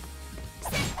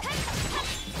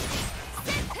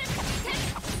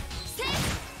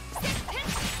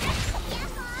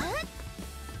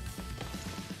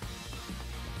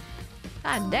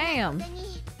 God damn.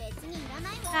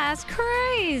 That's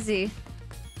crazy.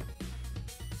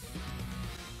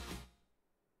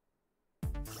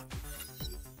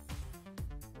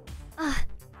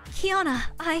 Kiana,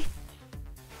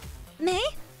 May?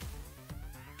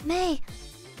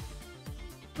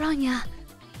 Bronya,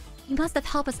 you must have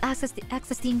helped us access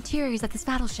the interiors of this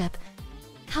battleship.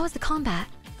 How is the combat?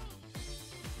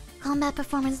 Combat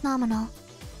performance nominal.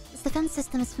 This defense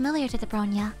system is familiar to the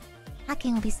Bronya.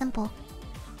 Hacking will be simple.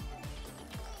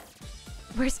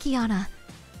 Where's Kiana?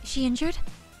 Is she injured?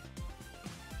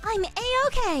 I'm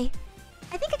A-okay!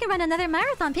 I think I can run another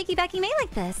marathon piggybacking May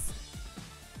like this.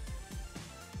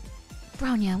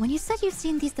 Bronya, when you said you've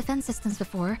seen these defense systems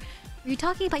before, were you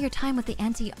talking about your time with the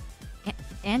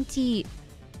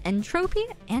anti-entropy?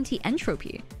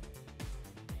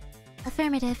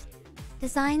 Affirmative.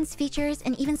 Designs, features,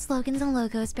 and even slogans and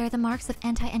logos bear the marks of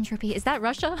anti-entropy. Is that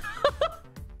Russia?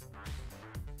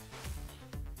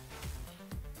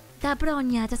 That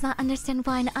Bronya does not understand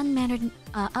why an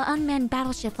unmanned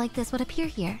battleship like this would appear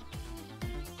here.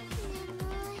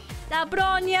 That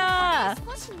Bronya!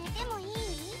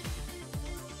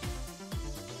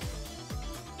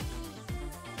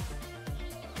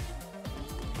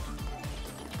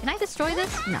 Can I destroy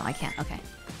this? No, I can't. Okay.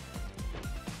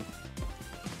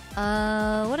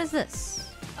 What is this?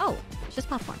 Oh, it's just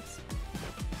platforms.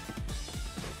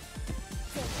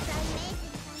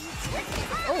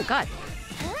 Oh, God.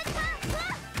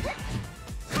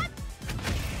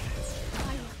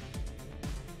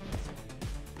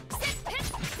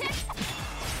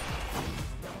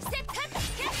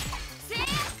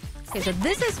 Okay, so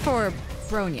this is for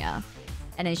Bronya.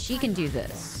 And then she can do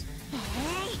this.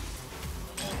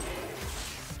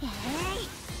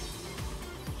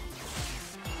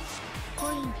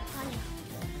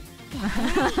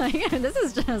 This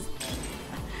is just...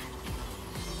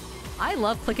 I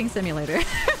love clicking simulator.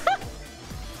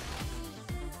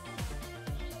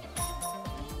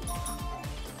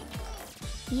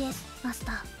 Yes,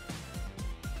 master.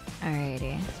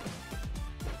 Alrighty.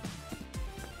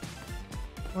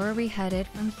 Where are we headed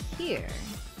from here?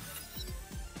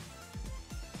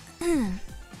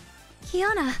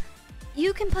 Kiana,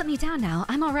 you can put me down now.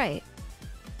 I'm alright.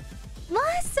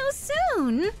 What? So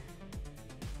soon?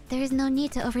 There is no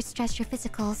need to overstress your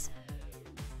physicals.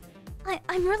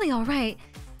 I'm really alright.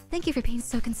 Thank you for being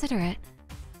so considerate.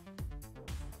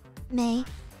 May,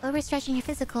 overstretching your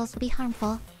physicals will be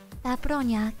harmful. That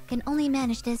Bronya can only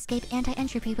manage to escape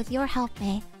anti-entropy with your help,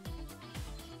 May.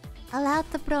 Allow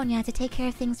the Bronya to take care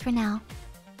of things for now.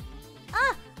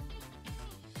 Ah!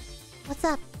 What's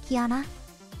up, Kiana?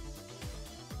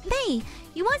 May,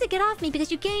 you wanted to get off me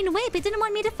because you gained weight but didn't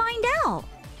want me to find out.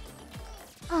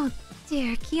 Oh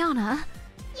dear, Kiana.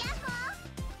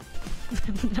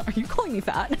 Are you calling me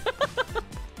fat?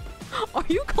 Are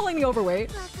you calling me overweight?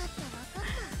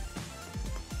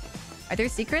 Are there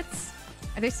secrets?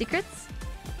 Are there secrets?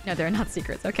 No, there are not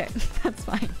secrets. Okay, that's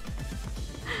fine.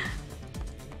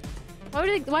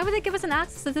 Why would they give us an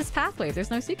access to this pathway if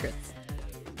there's no secrets?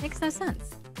 Makes no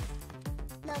sense.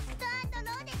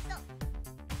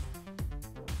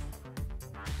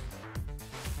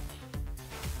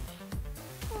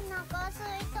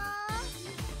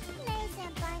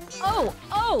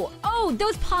 Oh,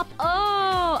 those pop.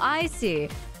 Oh, I see.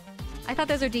 I thought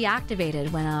those are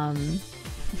deactivated when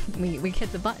we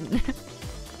hit the button.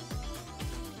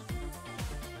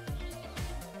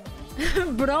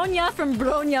 Bronya from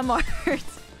Bronya Mart.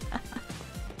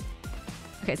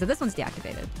 Okay, so this one's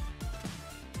deactivated.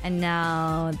 And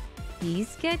now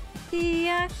these get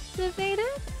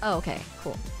deactivated? Oh, okay,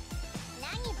 cool.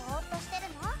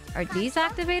 Are these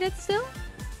activated still?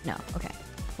 No, okay,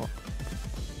 cool.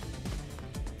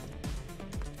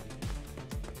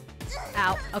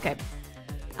 Ow, okay.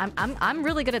 I'm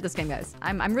really good at this game, guys.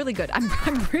 I'm really good. I'm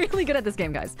really good at this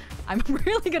game, guys. I'm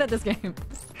really good at this game.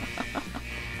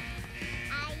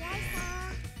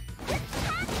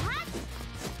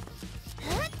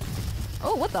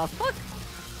 Oh, what the fuck?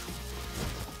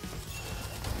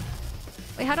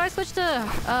 Wait, how do I switch to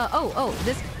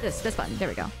this button. There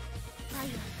we go.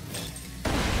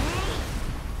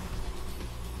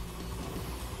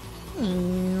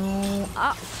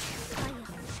 Ah.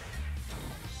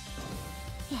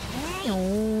 The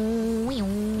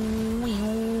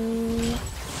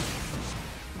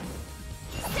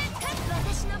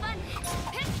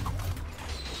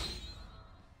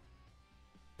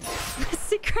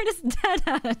secret is dead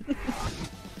end.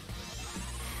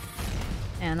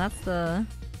 And that's the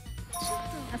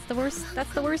worst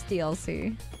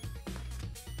DLC.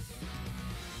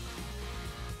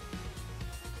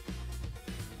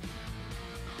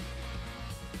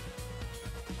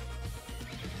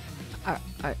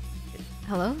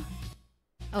 Hello?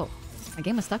 Oh, my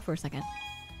game was stuck for a second.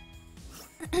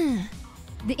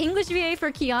 The English VA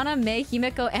for Kiana, Mei,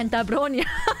 Himeko, and Dabronya.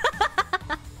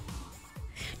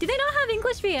 Do they not have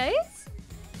English VAs?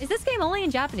 Is this game only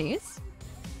in Japanese?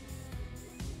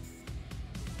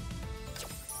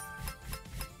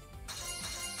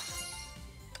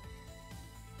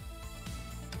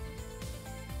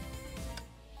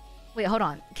 Wait, hold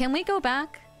on. Can we go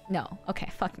back? No. Okay,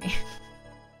 fuck me.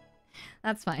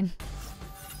 That's fine.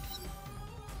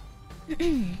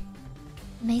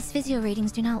 May's physio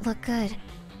ratings do not look good.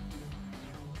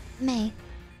 May,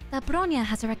 the Bronya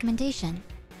has a recommendation.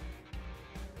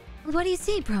 What do you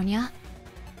see, Bronya?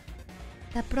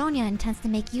 The Bronya intends to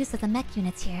make use of the mech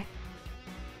units here.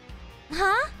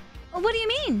 Huh? What do you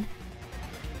mean?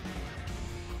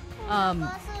 Do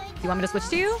you want me to switch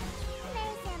to you?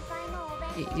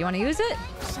 Do you want to use it?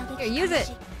 Here, use it!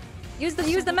 Use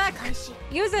the mech!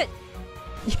 Use it!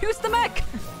 Use the mech!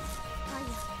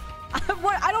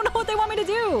 What? I don't know what they want me to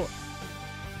do!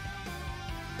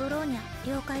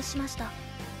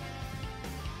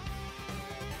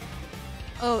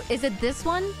 Oh, is it this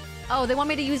one? Oh, they want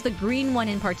me to use the green one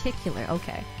in particular.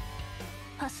 Okay.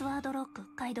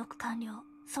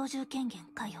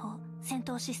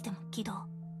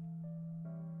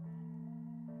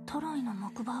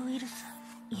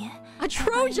 A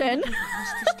Trojan?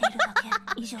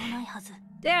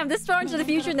 Damn, this far into the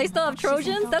future and they still have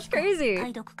Trojans? That's crazy.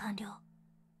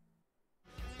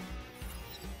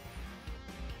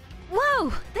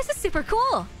 Whoa, this is super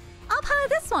cool. I'll pilot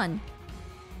this one.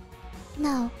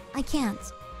 No, I can't.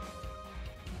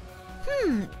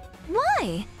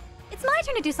 Why? It's my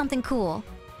turn to do something cool.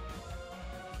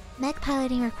 Mech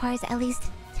piloting requires at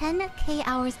least 10k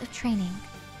hours of training.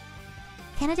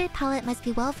 Candidate pilot must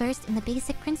be well versed in the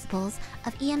basic principles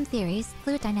of EM theories,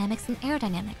 fluid dynamics, and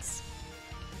aerodynamics.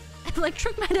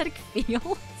 Electromagnetic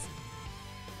fields?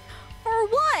 For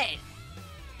what?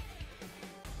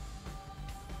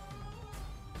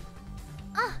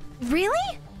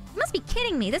 Really? You must be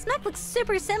kidding me. This mech looks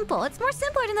super simple. It's more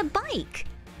simpler than the bike.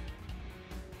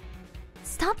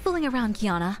 Stop fooling around,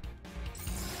 Kiana.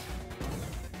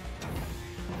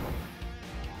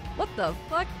 What the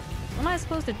fuck? Am I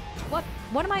supposed to... What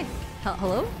am I...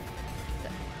 Hello?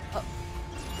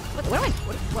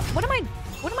 What am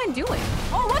I doing?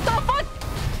 Oh, what the fuck?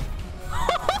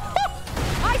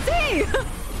 I see!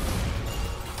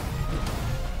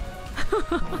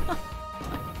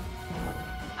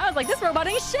 I was like, this robot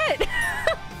ain't shit!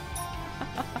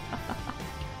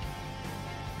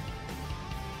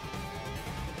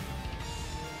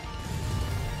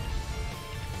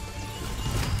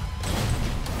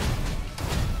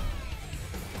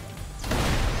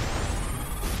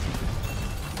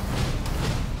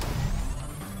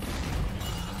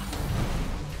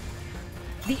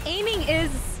 The aiming is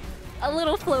a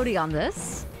little floaty on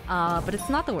this, but it's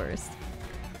not the worst.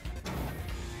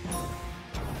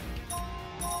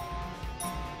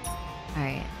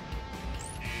 Alright.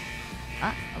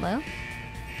 Hello?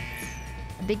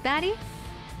 A big baddie?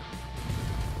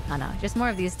 Oh no, just more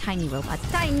of these tiny robots.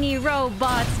 Tiny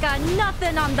robots! Got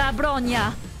nothing on that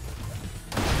Bronya!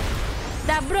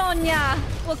 That Bronya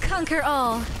will conquer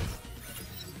all!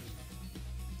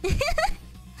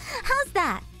 How's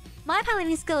that? My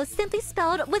piloting skill is simply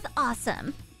spelled with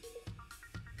awesome.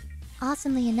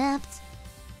 Awesomely inept.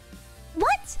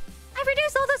 What? I I've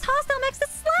reduced all those hostile mechs to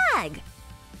slag!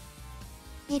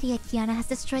 Idiot Kiana has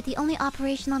destroyed the only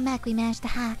operational mech we managed to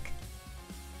hack.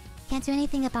 Can't do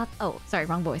anything about... Oh, sorry,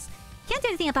 wrong voice. Can't do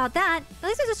anything about that. At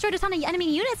least we destroyed a ton of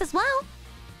enemy units as well.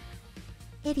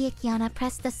 Idiot Kiana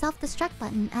pressed the self-destruct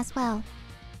button as well.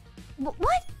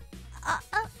 What?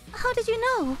 How did you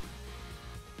know?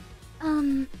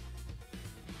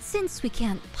 Since we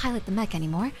can't pilot the mech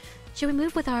anymore, should we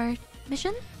move with our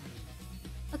mission?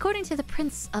 According to the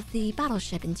prints of the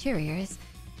battleship interiors,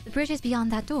 the bridge is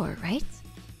beyond that door, right?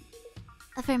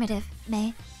 Affirmative,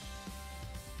 May.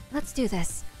 Let's do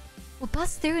this. We'll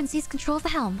bust through and seize control of the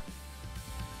helm.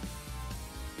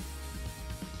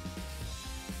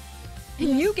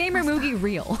 New Gamer Mugi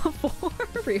real.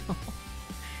 For real.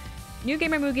 New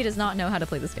Gamer Mugi does not know how to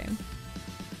play this game.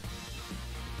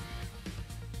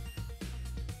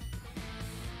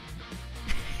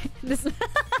 This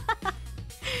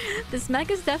this mech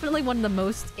is definitely one of the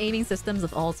most aiming systems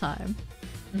of all time.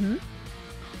 Mm-hmm.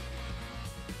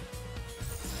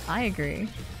 I agree.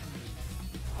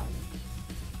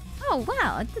 Oh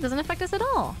wow, it doesn't affect us at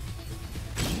all.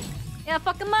 Yeah,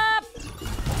 fuck him up!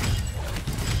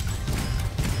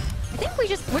 I think we're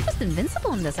just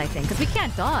invincible in this, I think, because we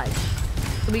can't dodge.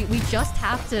 We just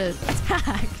have to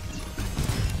attack.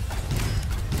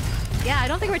 Yeah, I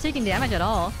don't think we're taking damage at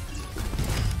all.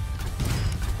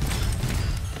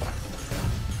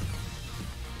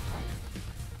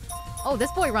 Oh,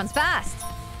 this boy runs fast!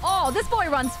 Oh, this boy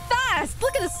runs fast!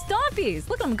 Look at his stompies!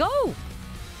 Look at him go!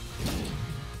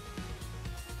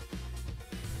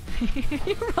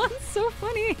 He runs so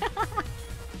funny!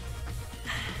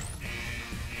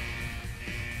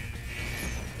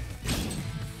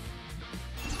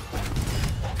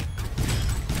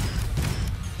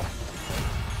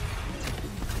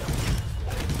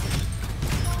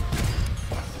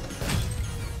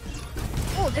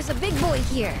 Oh, there's a big boy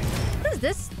here! What is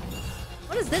this?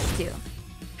 What does this do?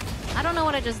 I don't know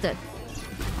what I just did.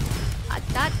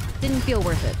 That didn't feel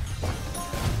worth it.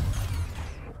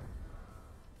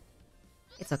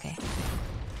 It's okay.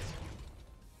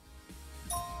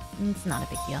 It's not a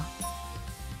big deal.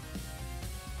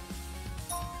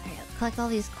 Alright, let's collect all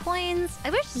these coins. I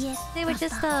wish they would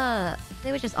just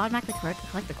automatically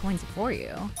collect the coins for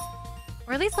you.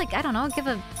 Or at least, like, I don't know, give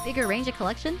a bigger range of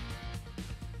collection.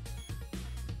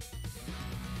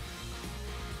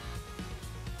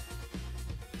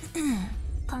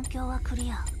 環境はク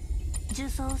リア。重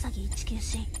装ウサギ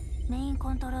194メイン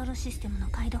コントロールシステムの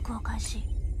解読を開始。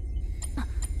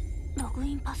ログ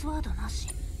インパスワードなし。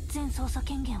全操作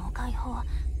権限を解放。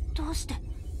どうして？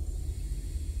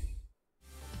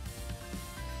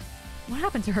 What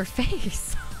happened to her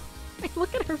face? Like,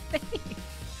 look at her face.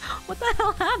 What the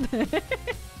hell happened?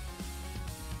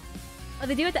 Oh,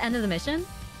 they do at the end of the mission?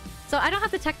 So I don't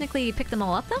have to technically pick them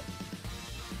all up, though?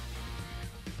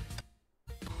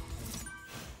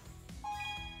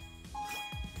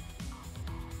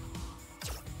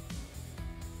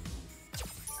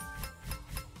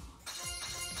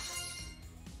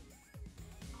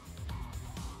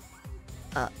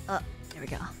 There we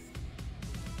go.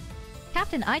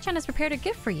 Captain, Ai-chan has prepared a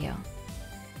gift for you.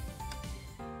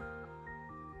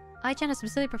 Ai-chan has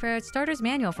specifically prepared starter's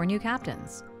manual for new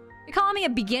captains. You're calling me a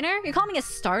beginner? You're calling me a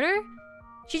starter?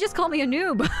 She just called me a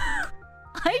noob.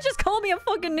 I just called me a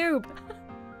fucking noob.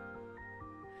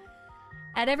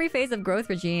 At every phase of growth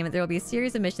regime, there will be a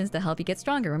series of missions to help you get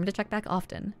stronger. Remember to check back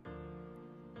often.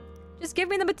 Just give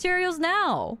me the materials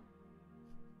now.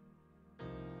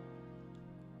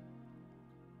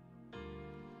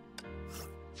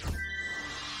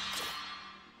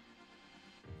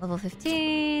 Level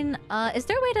 15. Is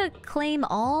there a way to claim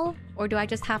all? Or do I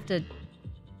just have to...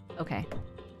 Okay.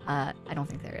 I don't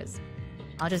think there is.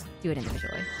 I'll just do it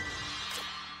individually.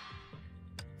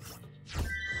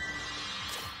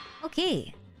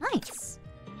 Okay. Nice.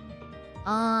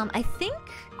 I think...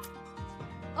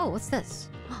 Oh, what's this?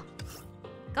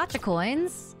 Gotcha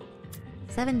coins.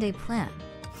 7-day plan.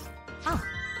 Oh.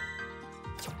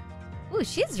 Ooh,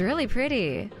 she's really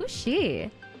pretty. Who's she?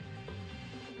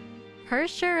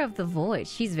 Hersher of the Void.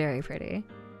 She's very pretty.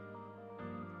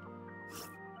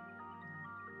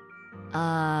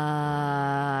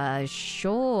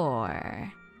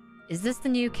 Sure. Is this the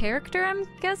new character, I'm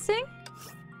guessing?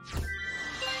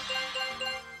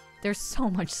 There's so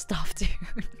much stuff, dude.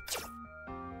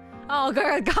 Oh,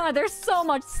 God, there's so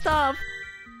much stuff.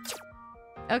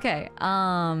 Okay,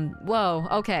 whoa,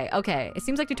 okay. It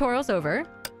seems like tutorial's over.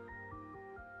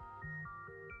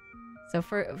 So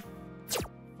for...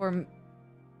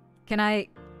 Can I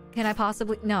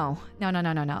possibly... No.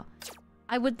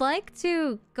 I would like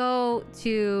to go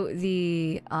to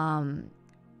the,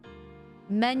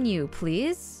 Menu,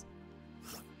 please.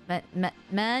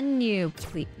 Menu,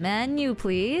 please. Menu,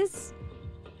 please.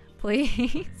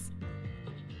 Please.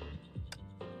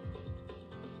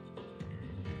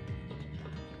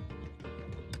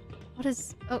 What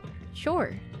is... Oh,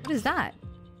 sure. What is that?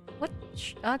 What?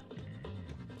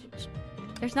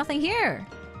 There's nothing here.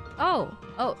 Oh,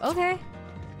 okay.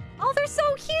 Oh, they're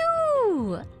so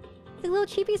cute! The little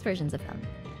cheapies versions of them.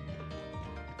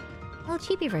 Little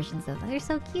cheapy versions of them. They're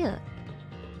so cute.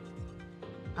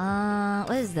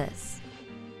 What is this?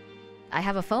 I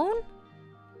have a phone?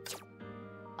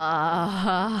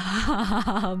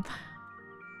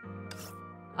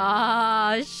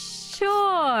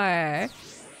 Sure.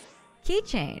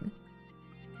 Keychain.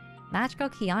 Match girl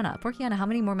Kiana. Poor Kiana, how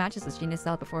many more matches does she need to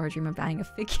sell before her dream of buying a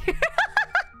figure?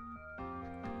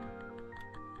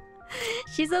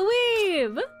 She's a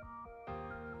weeb!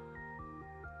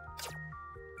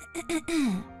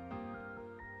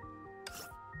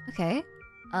 Okay.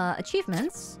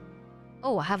 Achievements.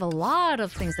 Oh, I have a lot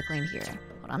of things to claim here.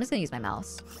 Hold on, I'm just gonna use my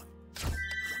mouse.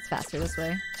 It's faster this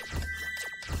way.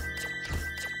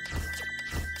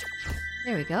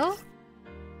 There we go.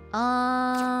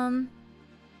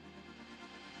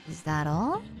 Is that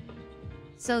all?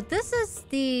 So this is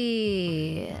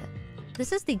the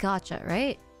gacha,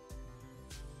 right?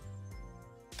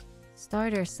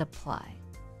 Starter supply.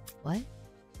 What?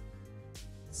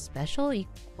 Special?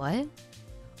 What?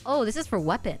 Oh, this is for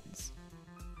weapons.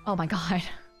 Oh my god.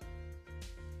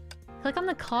 Click on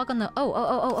the cog on the...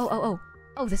 Oh,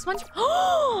 this one?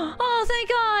 Oh, thank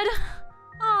god!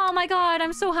 Oh my god,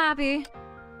 I'm so happy.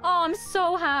 Oh, I'm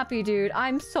so happy, dude.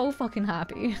 I'm so fucking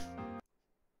happy.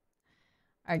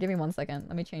 Alright, give me 1 second.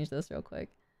 Let me change this real quick.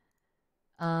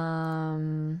 That's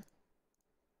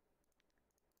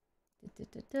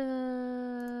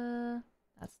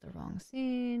the wrong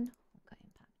scene. Okay,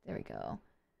 impact. There we go.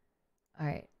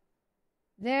 Alright.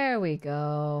 There we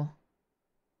go.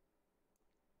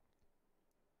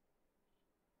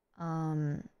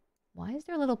 Why is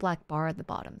there a little black bar at the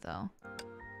bottom, though?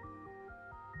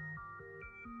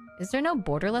 Is there no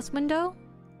borderless window?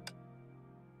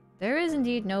 There is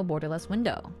indeed no borderless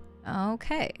window.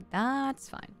 Okay, that's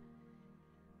fine.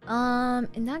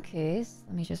 In that case,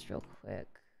 let me just real quick.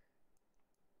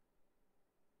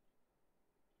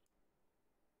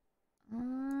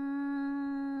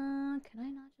 Can I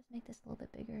not just make this a little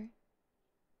bit bigger?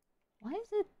 Why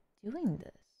is it doing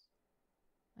this?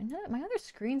 My other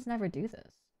screens never do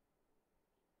this.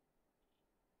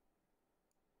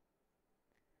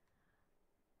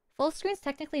 Full screen's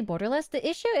technically borderless. The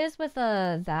issue is with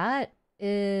that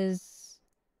is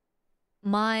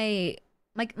my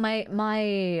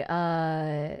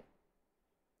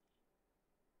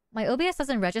OBS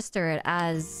doesn't register it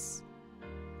as...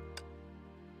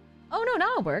 Oh no,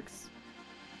 now it works.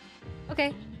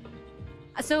 Okay.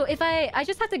 So if I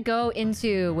just have to go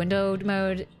into windowed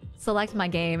mode, select my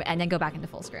game, and then go back into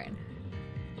full screen.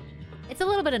 It's a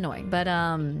little bit annoying, but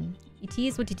it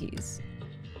is what it is.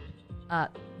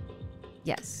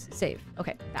 Yes, save.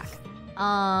 Okay, back.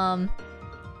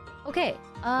 Okay.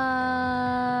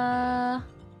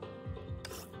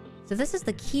 So this is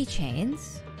the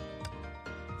keychains.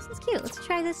 This is cute. Let's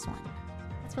try this one.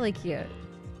 That's really cute.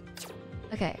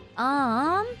 Okay.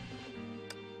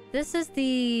 This is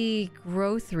the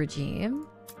growth regime.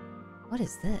 What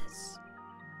is this?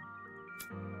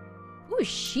 Who is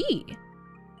she?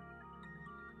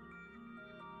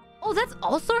 Oh, that's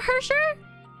also Hersher?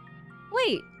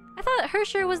 Wait, I thought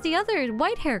Hersher was the other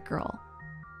white-haired girl.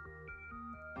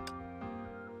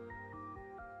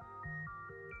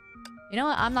 You know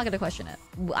what? I'm not gonna question it.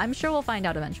 I'm sure we'll find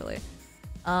out eventually.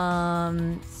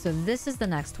 So this is the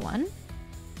next one.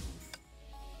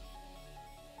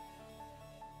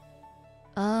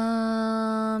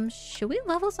 Should we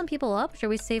level some people up? Should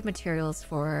we save materials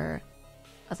for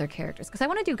other characters? Because I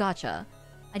want to do gacha.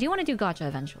 I do want to do gacha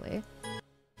eventually.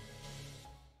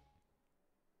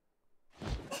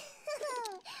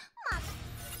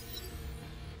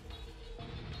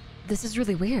 This is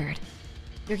really weird.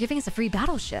 You're giving us a free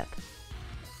battleship.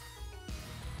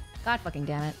 God fucking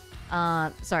damn it.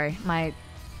 Sorry, my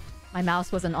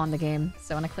mouse wasn't on the game,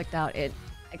 so when I clicked out, it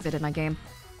exited my game.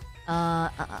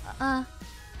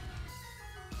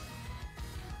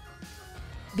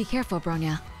 Be careful,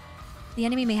 Bronya. The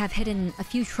enemy may have hidden a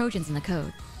few Trojans in the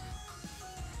code.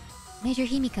 Major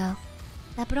Himiko,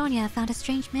 that Bronya found a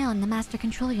strange mail in the Master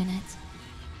Control Unit.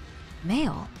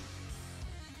 Mail?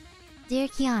 Dear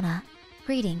Kiana,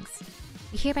 greetings.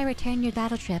 We hereby return your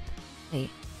battle trip. Wait.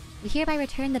 We hereby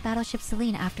return the battleship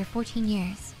Selene after 14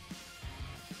 years.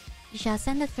 You shall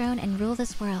ascend the throne and rule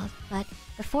this world, but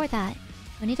before that,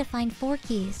 we need to find 4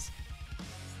 keys.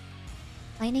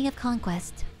 Lightning of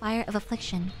conquest, fire of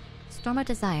affliction, storm of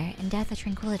desire, and death of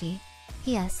tranquility.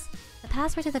 P.S. The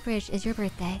password to the bridge is your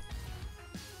birthday.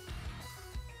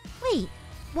 Wait,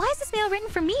 why is this mail written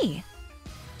for me?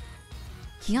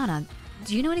 Kiana,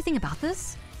 do you know anything about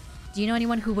this? Do you know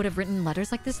anyone who would have written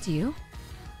letters like this to you?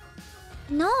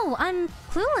 No, I'm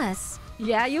clueless.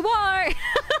 Yeah, you are!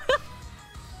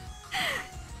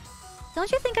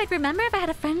 Don't you think I'd remember if I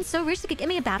had a friend so rich he could get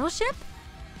me a battleship?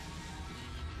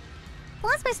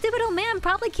 Plus, my stupid old man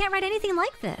probably can't write anything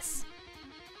like this.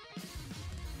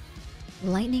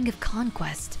 Lightning of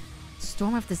conquest,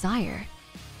 storm of desire.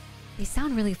 They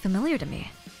sound really familiar to me.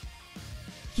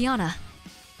 Kiana,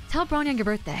 tell Bronya your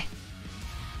birthday.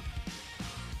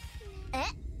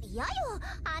 嫌よ、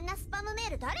あんなスパムメー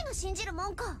ル誰が信じるも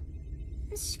んか。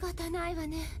仕方ないわ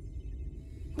ね。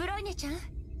ブロイネちゃん、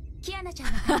キアナちゃ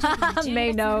んの誕生日の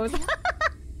May knows. メイ先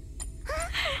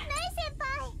輩。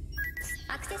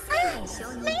アクセス権限承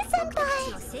認。メイ先輩。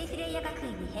セーフレイヤ学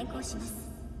園に変更します。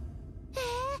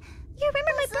You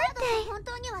remember my birthday? 本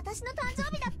当に私の誕生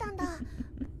日だったんだ。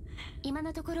今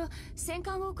のところ戦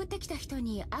艦を送ってきた人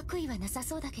に悪意はなさ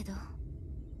そうだけど。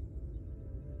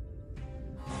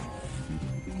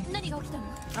何が起きたの？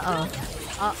 Uh-oh.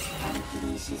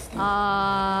 コ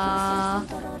ン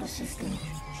トロールシステム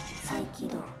再起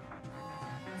動。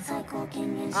最高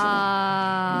権限周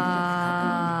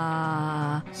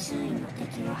囲の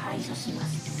敵を排除しま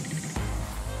す。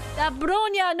 That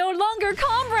Bronya no longer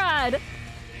comrade!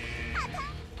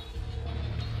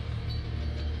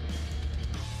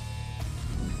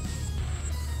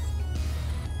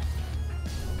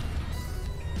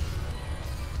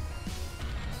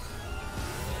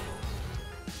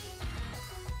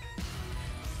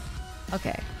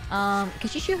 Okay. Can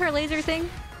she shoot her laser thing?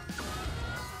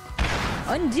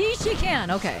 Indeed she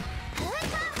can. Okay.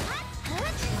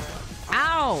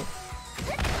 Ow!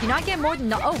 Do you not get more than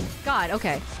no? Oh God.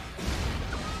 Okay.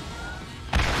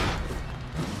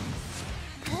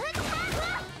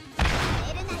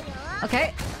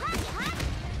 Okay.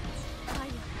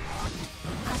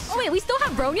 Oh wait, we still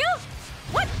have Bronya?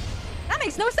 What? That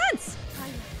makes no sense.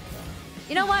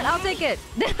 You know what? I'll take it.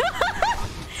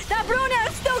 That Bronya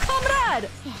is still comrade!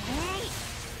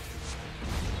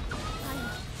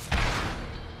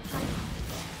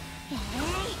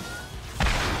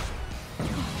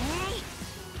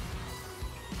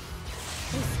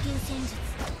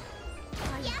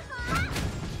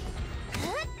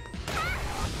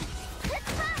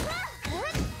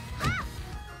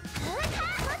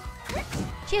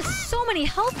 She has so many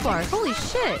health bars, holy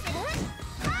shit!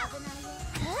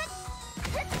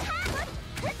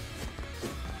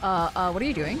 What are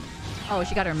you doing? Oh,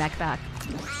 she got her mech back.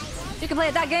 You can play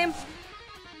at that game?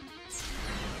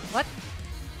 What?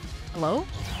 Hello?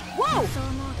 Whoa!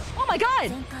 Oh my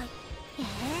god!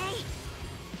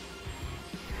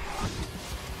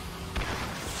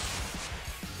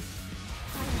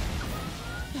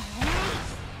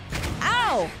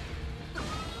 Ow!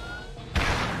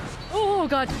 Oh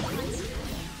god!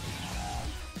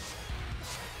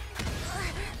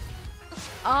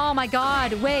 Oh my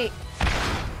god, wait.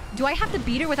 Do I have to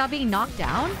beat her without being knocked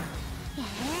down?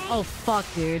 Oh fuck,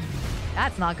 dude.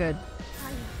 That's not good.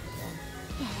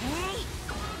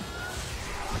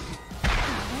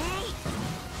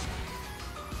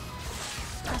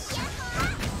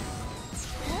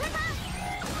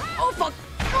 Oh fuck!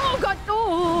 Oh god!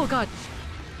 Oh god!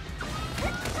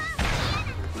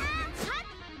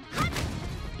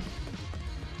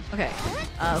 Okay.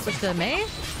 Switch to Mei.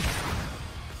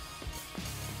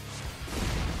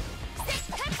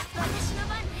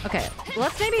 Okay,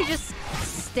 let's maybe just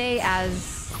stay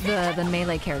as the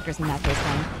melee characters in that case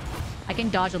then. I can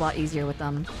dodge a lot easier with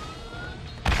them.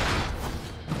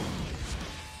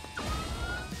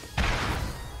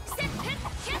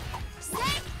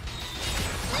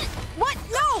 What?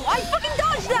 No! I fucking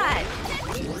dodged that!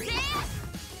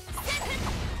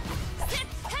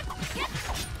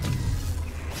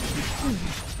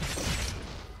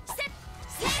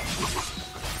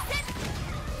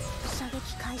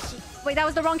 Wait, that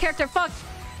was the wrong character. Fuck.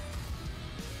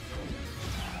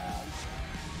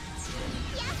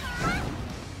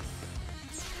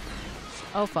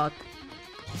 Oh fuck.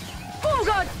 Oh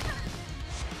god.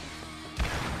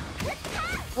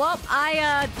 Well,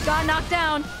 I got knocked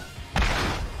down.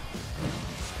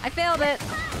 I failed it.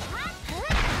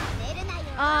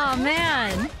 Oh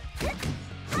man.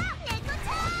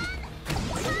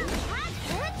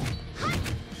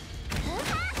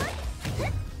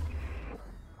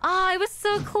 Ah, I was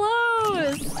so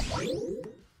close.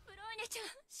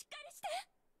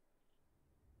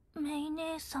 メイ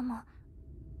姉様、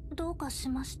どうかし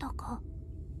ましたか？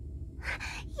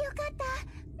かった。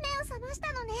目を覚まし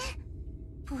たのね。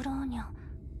ブローニャ、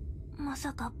ま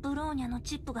さかブローニャの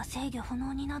チップが制御不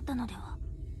能になったのでは。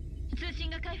通信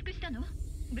が回復したの？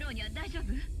ブローニャ大丈夫？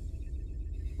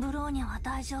ブローニャは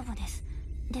大丈夫です。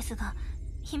ですが、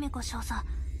姫子少佐、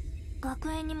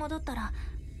学園に戻ったら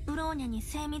ブローニャに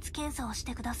精密検査をし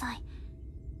てください。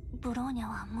ブローニャ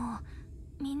はも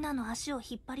うみんなの足を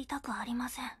引っ張りたくありま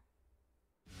せん。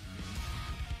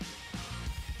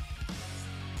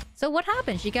 So what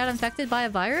happened? She got infected by a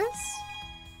virus?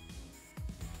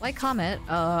 Why comment?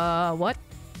 What?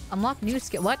 Unlock new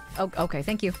skill. What? Oh, okay,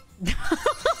 thank you. What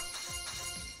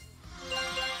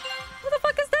the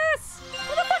fuck is this?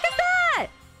 What the fuck is that?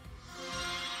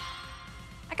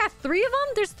 I got 3 of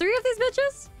them? There's 3 of these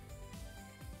bitches?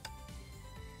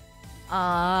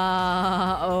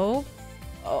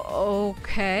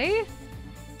 Okay. You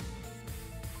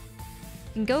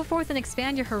can go forth and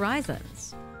expand your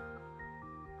horizons.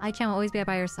 Ai-chan will always be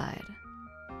by your side.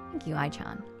 Thank you,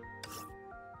 Ai-chan.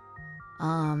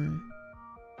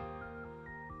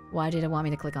 Why did it want me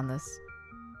to click on this?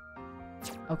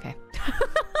 Okay.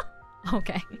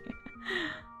 Okay.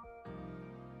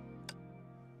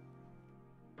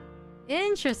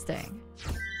 Interesting.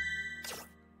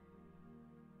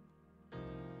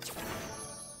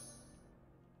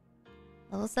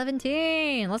 Level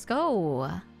 17. Let's go.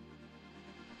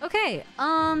 Okay,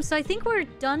 so I think we're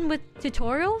done with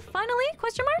tutorial, finally?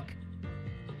 Question mark?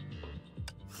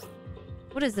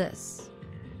 What is this?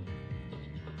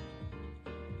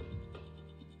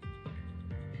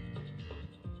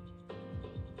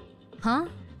 Huh?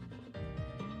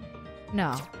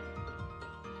 No.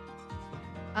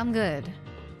 I'm good.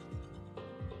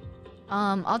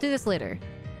 I'll do this later.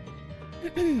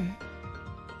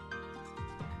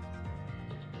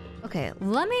 Okay,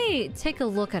 let me take a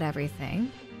look at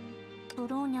everything. ブ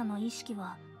ローニャの意識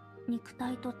は肉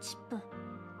体とチップ。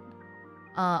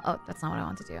 Oh, that's not what I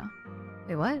want to do.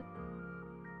 Wait, what?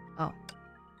 Oh.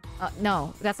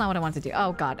 No, that's not what I want to do.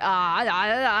 Oh god.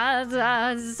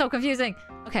 This is so confusing.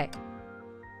 Okay.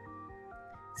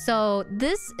 So,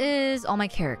 this is all my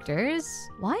characters.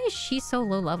 Why is she so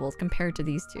low leveled compared to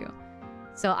these two?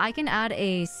 So, I can add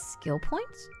a skill point.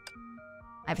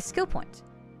 I have a skill point.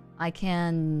 I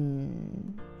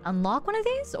can unlock one of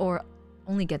these or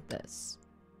only get this?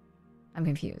 I'm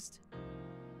confused.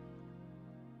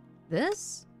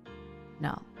 This?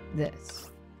 No,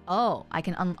 this. Oh, I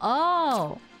can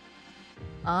oh!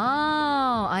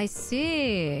 Oh, I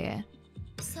see.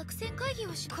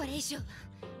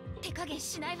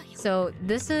 So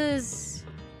this is...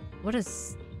 What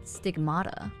is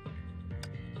stigmata?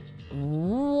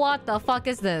 What the fuck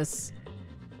is this?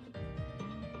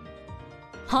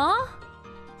 Huh?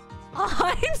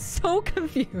 Oh, I'm so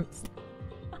confused.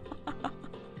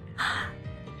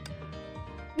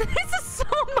 This is so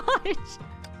much!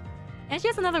 And she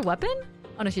has another weapon?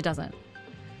 Oh no, she doesn't.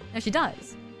 No, she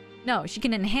does. No, she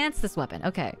can enhance this weapon.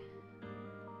 Okay.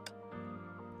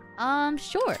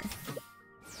 Sure.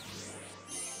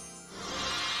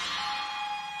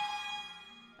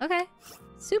 Okay.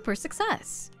 Super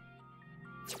success.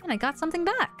 And I got something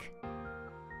back.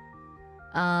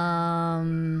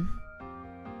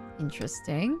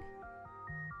 Interesting.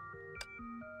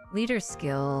 Leader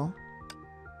skill.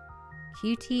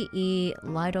 QTE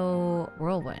Lido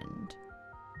Whirlwind.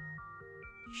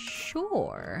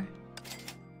 Sure.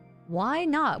 Why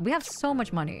not? We have so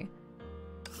much money.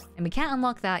 And we can't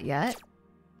unlock that yet.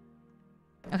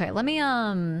 Okay, let me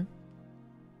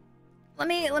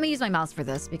use my mouse for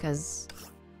this because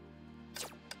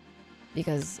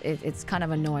it's kind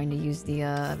of annoying to use the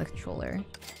controller.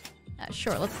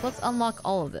 Sure, let's unlock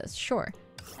all of this. Sure.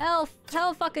 Hell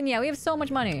fucking yeah, we have so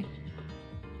much money.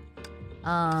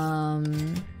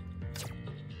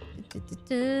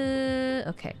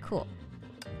 Okay, cool.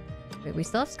 Wait, we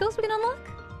still have skills we can unlock?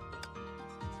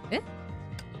 Eh?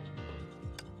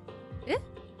 Eh?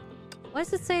 Why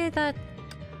does it say that?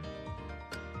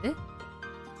 Eh?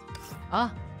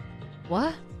 Ah.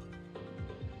 What?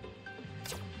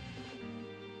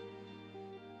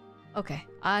 Okay.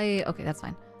 Okay, that's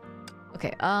fine.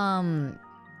 Okay,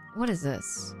 what is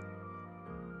this?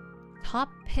 Top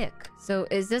pick. So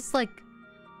is this like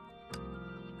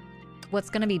what's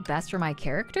gonna be best for my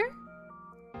character?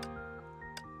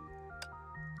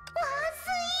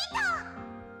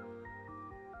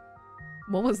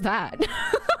 What was that?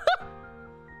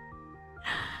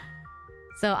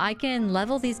 So I can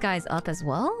level these guys up as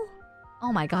well?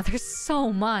 Oh my god, there's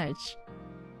so much.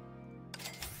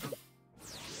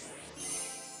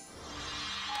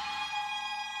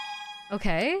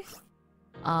 Okay.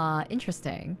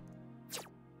 Interesting.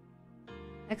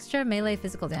 Extra melee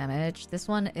physical damage. This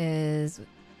one is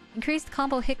increased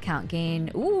combo hit count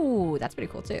gain. Ooh, that's pretty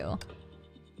cool too.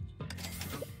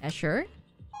 Yeah, sure.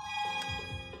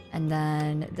 And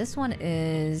then this one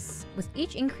is with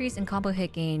each increase in combo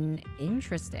hit gain.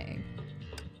 Interesting.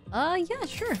 Yeah,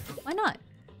 sure. Why not?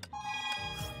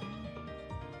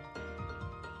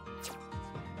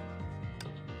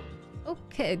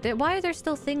 Okay, why are there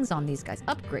still things on these guys?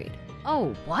 Upgrade.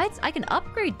 Oh, what? I can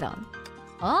upgrade them.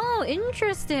 Oh,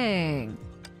 interesting.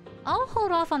 I'll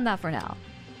hold off on that for now.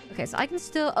 Okay, so I can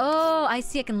still... Oh, I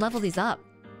see. I can level these up.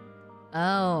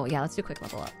 Oh, yeah. Let's do a quick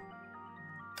level up.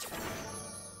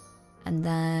 And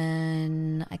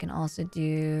then I can also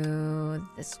do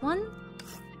this one.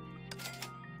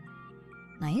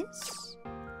 Nice.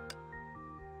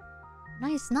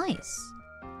 Nice, nice.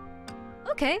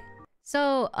 Okay.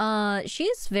 So,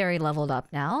 she's very leveled up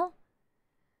now.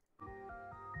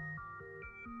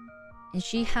 And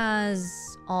she has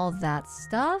all that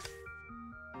stuff.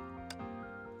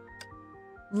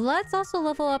 Let's also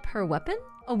level up her weapon.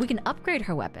 Oh, we can upgrade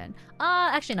her weapon.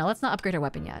 Actually, no. Let's not upgrade her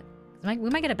weapon yet. We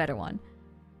might get a better one.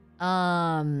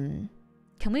 Can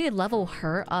we level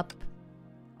her up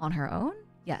on her own?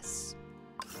 Yes.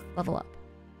 Level up.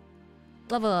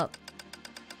 Level up.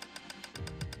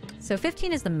 So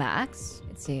 15 is the max,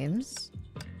 it seems.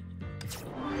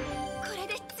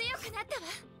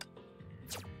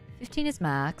 15 is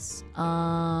max.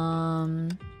 Oh,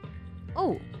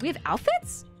 we have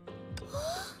outfits?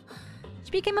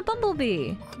 She became a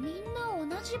bumblebee.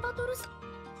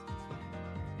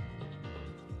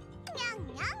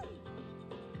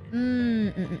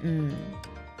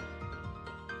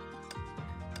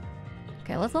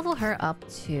 Okay, let's level her up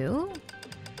too.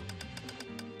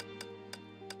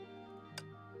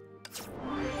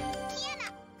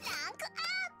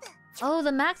 Oh,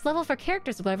 the max level for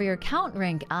characters is whatever your account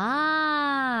rank.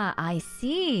 Ah, I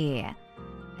see.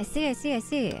 I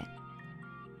see.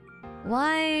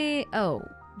 Why? Oh,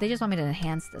 they just want me to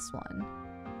enhance this one.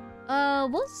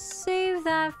 We'll save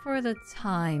that for the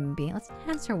time being. Let's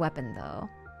enhance her weapon though.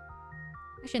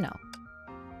 Actually, no.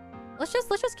 Let's just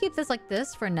keep this like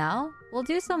this for now. We'll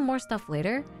do some more stuff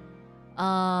later.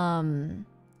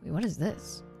 Wait, what is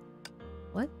this?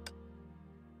 What?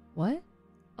 What?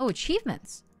 Oh,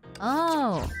 achievements.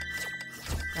 Oh.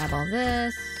 Grab all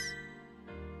this.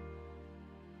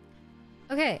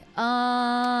 Okay,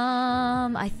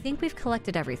 I think we've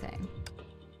collected everything.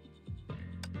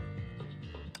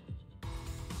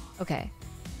 Okay.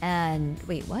 And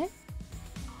wait, what?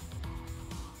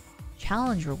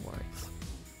 Challenge rewards.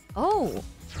 Oh.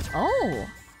 Oh.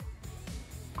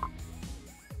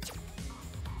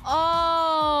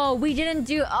 Oh, we didn't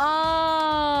do...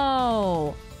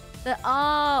 Oh.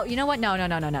 Oh, you know what? No.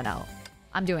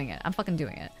 I'm doing it. I'm fucking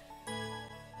doing it.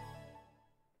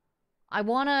 I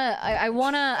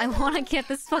wanna get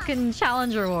this fucking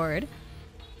challenge reward.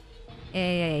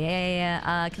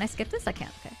 Yeah. Can I skip this? I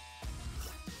can't. Okay.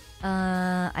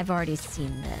 I've already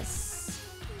seen this.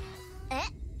 Can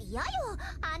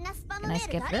I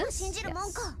skip this?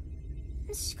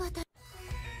 Yes.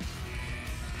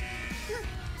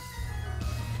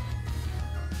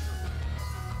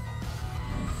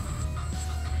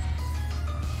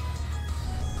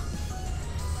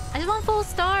 I just want full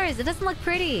stars. It doesn't look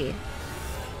pretty.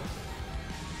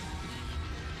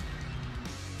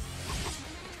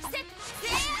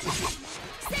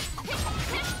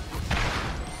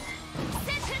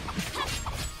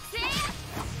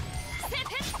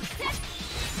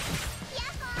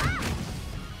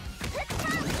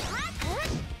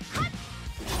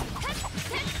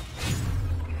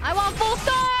 I want full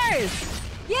stars!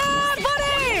 Yeah,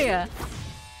 buddy!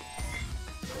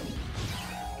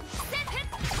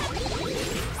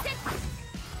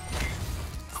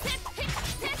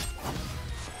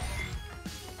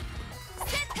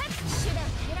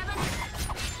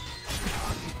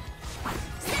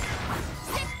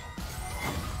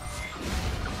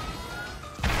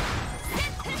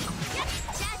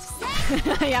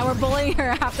 Yeah, we're bullying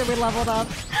her after we leveled up.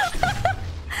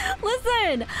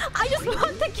 Listen, I just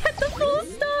want to get the full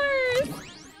stars.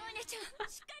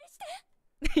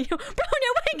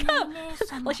 Bronya, wake up!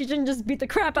 Like she didn't just beat the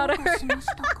crap out of her.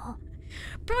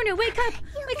 Bronya, wake up!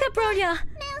 Wake up, Bronya!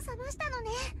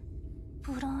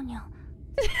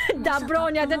 That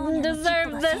Bronya didn't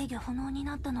deserve this.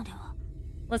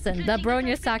 Listen, the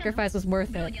Bronya sacrifice was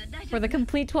worth it. For the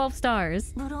complete 12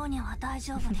 stars.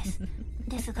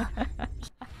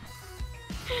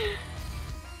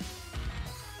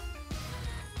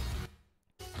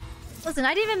 Listen,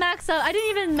 I didn't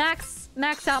even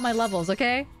max out my levels,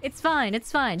 okay? It's fine.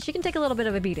 She can take a little bit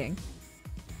of a beating.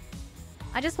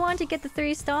 I just wanted to get the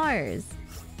 3 stars.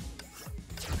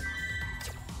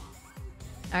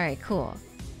 Alright, cool.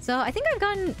 So I think I've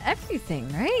gotten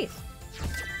everything, right?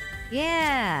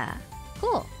 Yeah.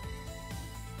 Cool.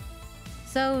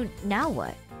 So now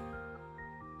what?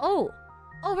 Oh!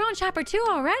 Oh, we're on chapter 2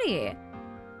 already!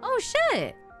 Oh,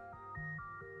 shit!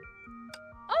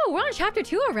 Oh, we're on chapter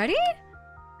 2 already?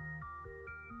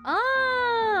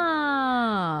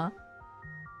 Ah!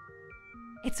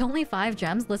 It's only 5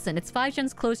 gems? Listen, it's 5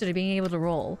 gems closer to being able to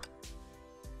roll.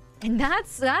 And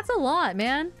that's a lot,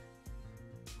 man.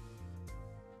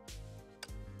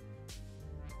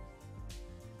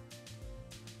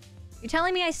 You're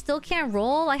telling me I still can't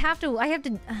roll? I have to...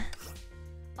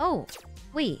 Oh,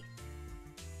 wait.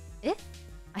 Eh?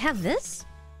 I have this?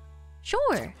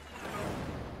 Sure.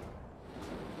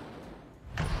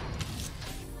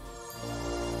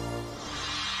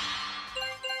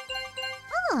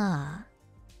 Ah.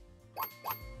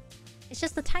 It's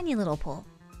just a tiny little pull.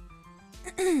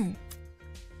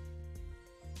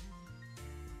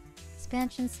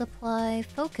 Expansion supply,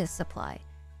 focus supply.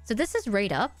 So this is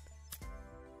right up.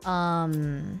 I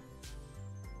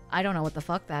don't know what the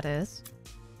fuck that is.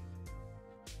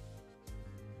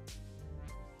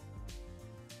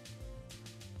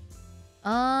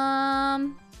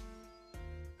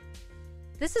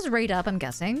 This is right up, I'm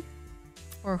guessing.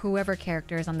 Or whoever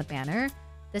character is on the banner.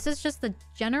 This is just the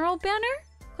general banner?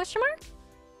 Question mark?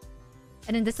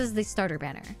 And then this is the starter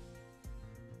banner.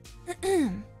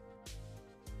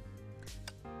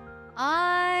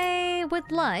 I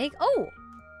would like... Oh!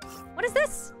 What is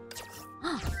this?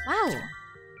 Oh, wow.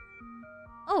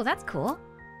 Oh, that's cool.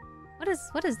 What is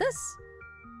this?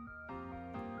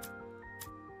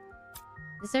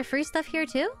 Is there free stuff here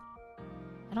too?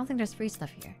 I don't think there's free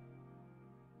stuff here.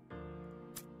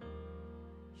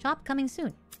 Shop coming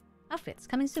soon. Outfits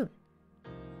coming soon.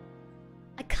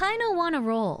 I kind of want to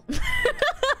roll.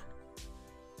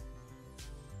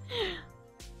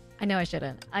 I know I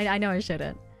shouldn't. I know I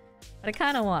shouldn't. But I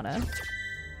kind of want to.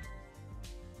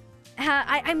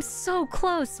 I'm so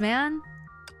close, man.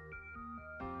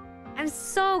 I'm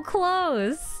so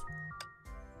close.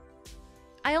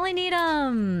 I only need,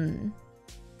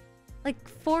 like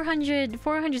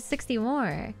 460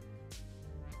 more.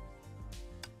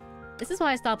 This is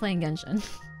why I stopped playing Genshin.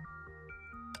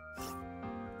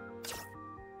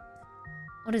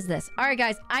 What is this? Alright,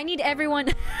 guys. I need everyone...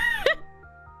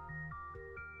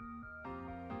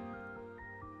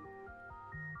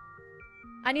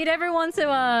 I need everyone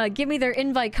to, give me their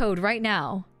invite code right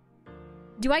now.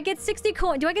 Do I get 60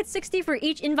 coin? Do I get 60 for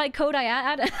each invite code I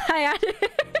add? I added?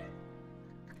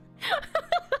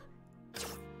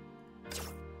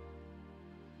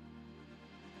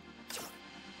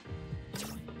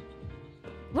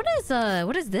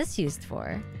 What is this used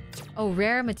for? Oh,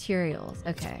 rare materials.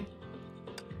 Okay.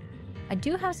 I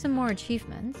do have some more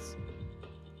achievements.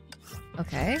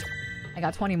 Okay. I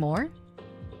got 20 more.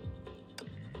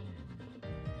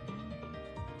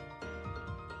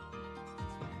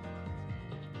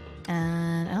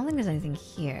 And I don't think there's anything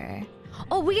here.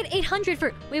 Oh, we get 800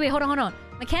 for... Wait, hold on.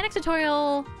 Mechanics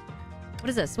tutorial... What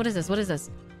is this? What is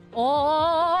this?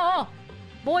 Oh!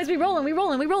 Boys, we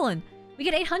rolling. We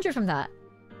get 800 from that.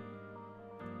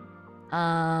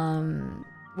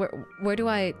 Where do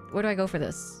I go for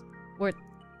this?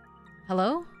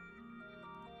 Hello?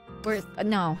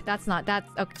 No, that's not...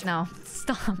 Okay, no.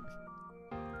 Stop.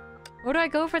 Where do I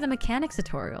go for the mechanics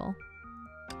tutorial?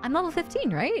 I'm level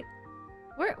 15, right?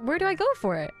 Where do I go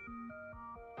for it?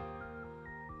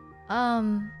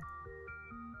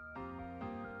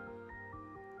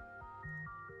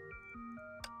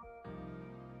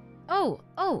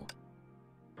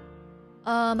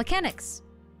 Mechanics.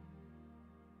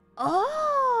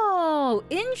 Oh,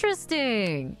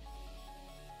 interesting.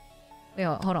 Wait,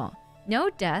 hold on. No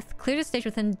death. Clear the stage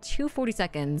within 240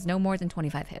 seconds. No more than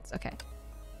 25 hits. Okay.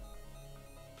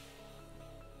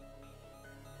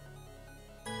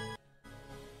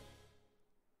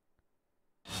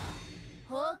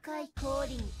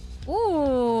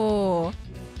 Ooh.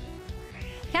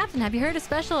 Captain, have you heard of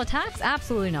special attacks?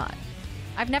 Absolutely not.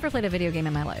 I've never played a video game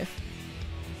in my life.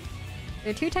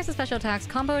 There are 2 types of special attacks,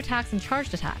 combo attacks and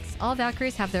charged attacks. All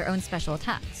Valkyries have their own special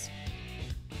attacks.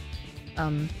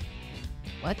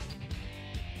 What?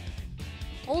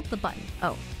 Hold the button.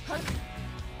 Oh.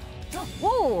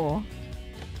 Whoa!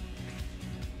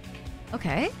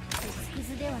 Okay.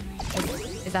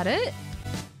 Is that it?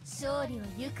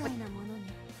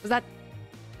 Was that...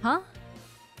 Huh?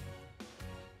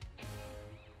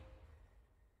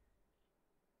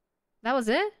 That was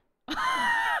it?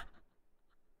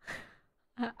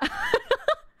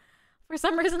 For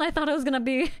some reason, I thought it was gonna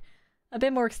be a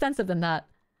bit more extensive than that.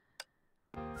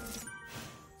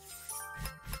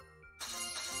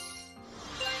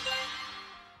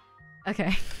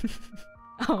 Okay.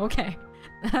 Oh, okay.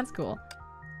 That's cool.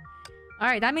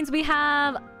 Alright, that means we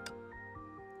have...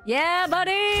 Yeah,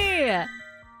 buddy!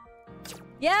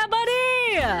 Yeah,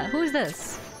 buddy! Who's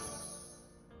this?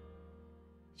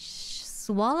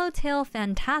 Swallowtail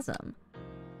Phantasm.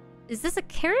 Is this a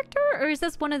character, or is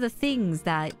this one of the things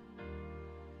that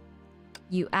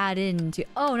you add into...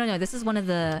 Oh, no, this is one of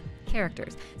the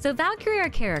characters. So Valkyrie are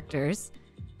characters.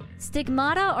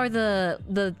 Stigmata are the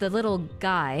little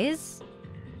guys.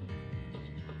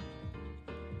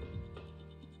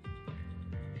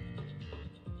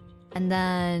 And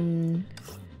then...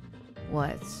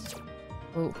 What?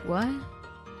 Oh, what?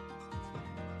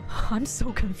 I'm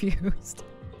so confused.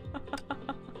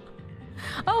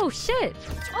 Oh, shit!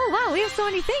 Oh, wow, we have so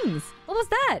many things! What was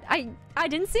that? I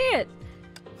didn't see it!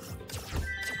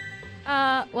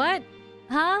 What?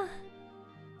 Huh?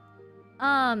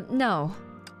 No.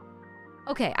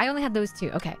 Okay, I only had those two.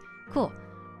 Okay, cool.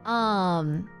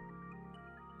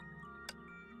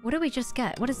 What did we just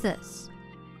get? What is this?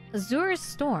 Azura's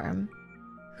Storm?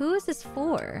 Who is this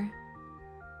for?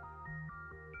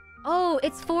 Oh,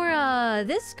 it's for,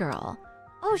 this girl.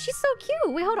 Oh, she's so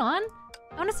cute! Wait, hold on.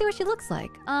 I want to see what she looks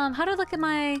like. How do I look at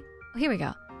my... Oh, here we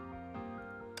go.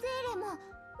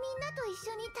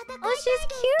 Oh, she's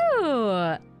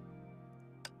cute!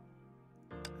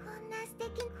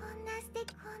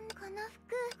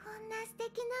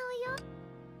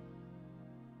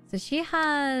 So she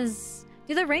has...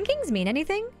 Do the rankings mean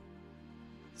anything?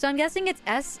 So I'm guessing it's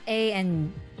S, A,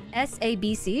 and S, A,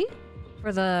 B, C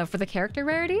for the character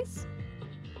rarities.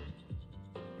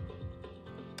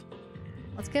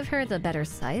 Let's give her the better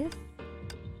scythe.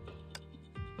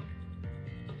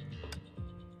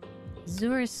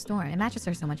 Azura's Storm. It matches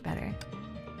her so much better.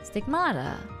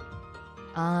 Stigmata.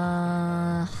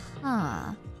 Huh.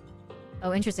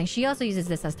 Oh, interesting. She also uses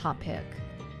this as top pick.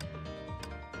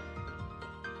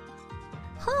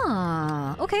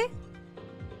 Huh. Okay.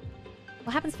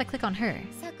 What happens if I click on her?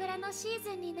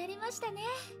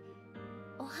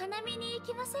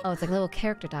 Oh, it's like little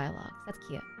character dialogue. That's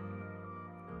cute.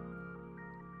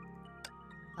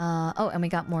 Oh, and we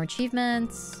got more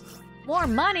achievements. More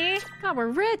money! God, we're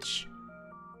rich!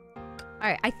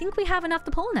 Alright, I think we have enough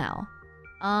to pull now.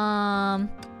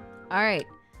 Alright.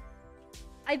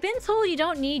 I've been told you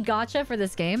don't need gacha for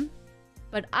this game,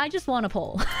 but I just want to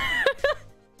pull.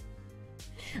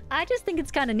 I just think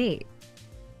it's kind of neat.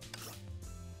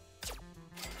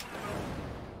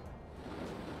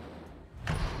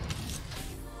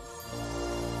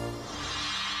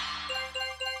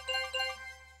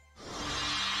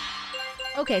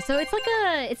 Okay, so it's like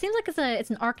a... It seems like it's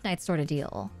an Arknight sort of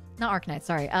deal. Not Arknight,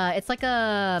 sorry. It's like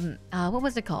a... what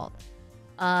was it called?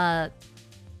 Fuck.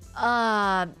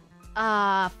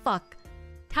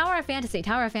 Tower of Fantasy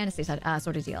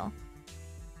sort of deal.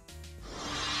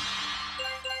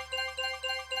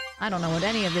 I don't know what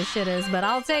any of this shit is, but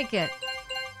I'll take it.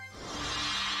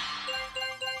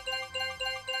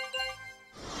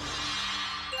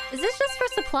 Is this just for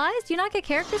supplies? Do you not get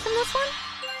characters from this one?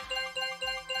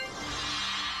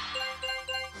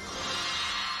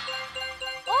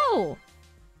 Oh!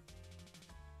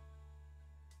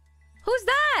 Who's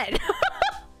that?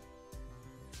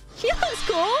 She looks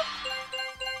cool!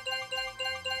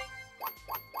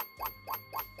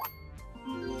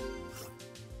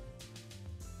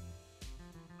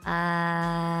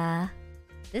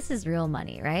 This is real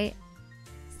money, right?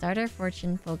 Starter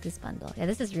Fortune Focus Bundle. Yeah,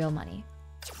 this is real money.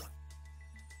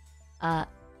 Why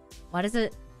does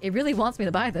it... It really wants me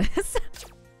to buy this.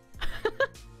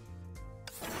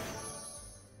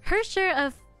 Her share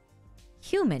of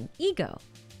human ego.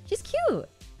 She's cute.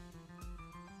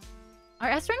 Are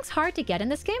S ranks hard to get in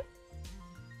this game?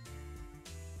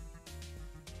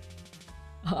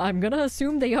 I'm gonna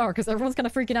assume they are, because everyone's kind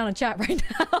of freaking out in chat right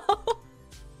now.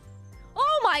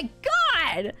 Oh my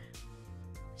god!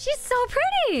 She's so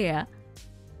pretty!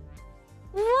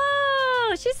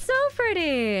 Whoa! She's so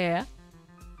pretty!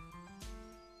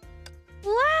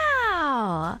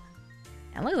 Wow!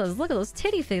 And look at those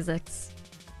titty physics.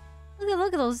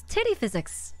 Look at those titty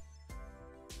physics.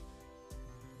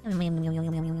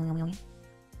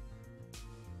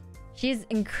 She's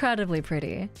incredibly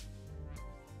pretty.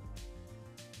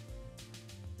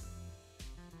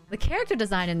 The character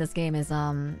design in this game is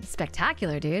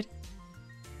spectacular, dude.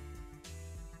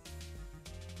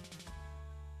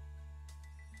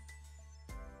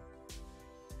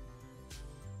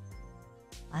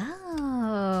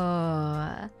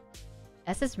 Wow.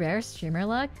 SS rare streamer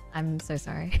luck? I'm so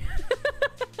sorry.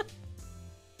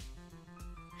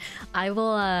 I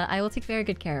will take very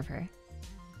good care of her.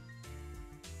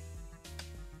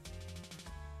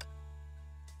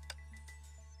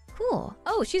 Cool.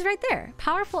 Oh, she's right there.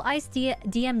 Powerful ice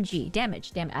DMG.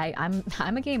 Damage. Damn,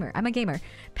 I'm a gamer. I'm a gamer.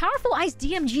 Powerful ice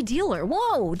DMG dealer.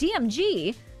 Whoa,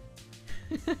 DMG.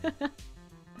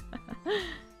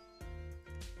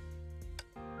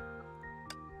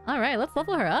 All right, let's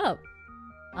level her up.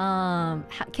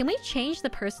 Can we change the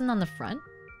person on the front?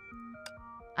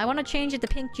 I want to change it to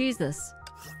Pink Jesus.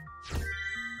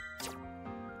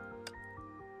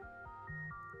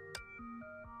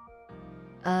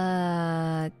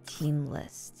 Team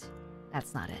list.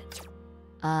 That's not it.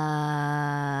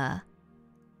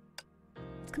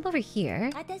 Let's come over here.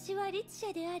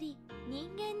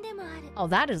 Oh,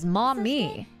 that is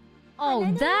mommy.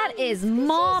 Oh, that is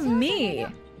mommy.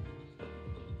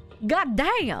 God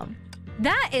damn.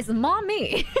 That is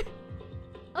mommy.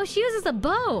 Oh, she uses a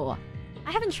bow.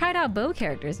 I haven't tried out bow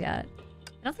characters yet.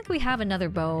 I don't think we have another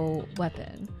bow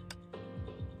weapon.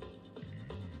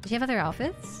 Does she have other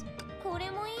outfits?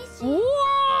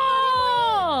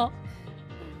 Whoa!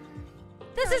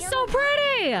 This is so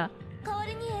pretty!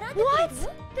 What?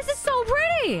 This is so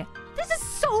pretty! This is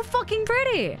so fucking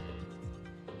pretty!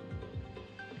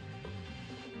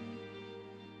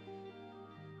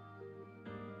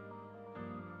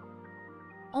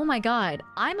 Oh my god,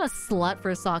 I'm a slut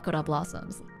for Sakura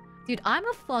Blossoms. Dude, I'm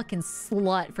a fucking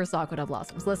slut for Sakura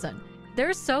Blossoms. Listen,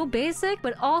 they're so basic,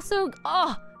 but also...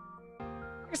 Oh!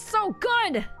 They're so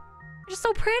good! They're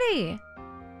so pretty!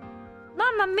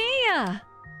 Mamma mia!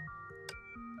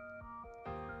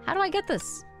 How do I get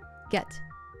this? Get.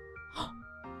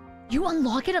 You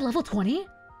unlock it at level 20?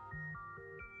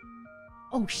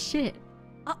 Oh shit.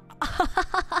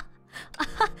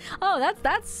 Oh,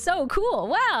 that's so cool.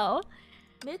 Wow.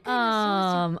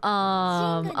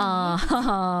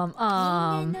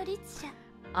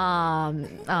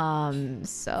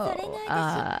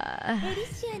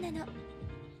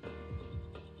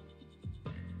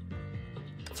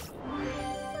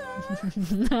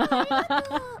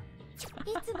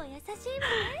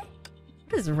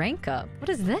 What is rank up? What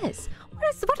is this?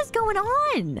 What is going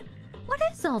on? What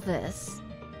is all this?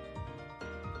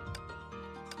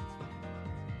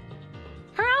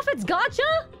 Her outfit's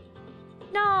gotcha?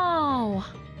 No.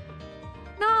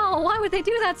 No, why would they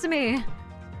do that to me?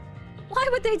 Why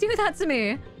would they do that to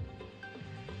me?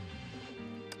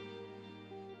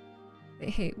 They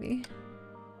hate me.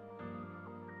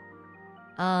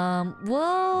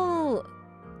 Well...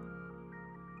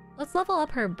 Let's level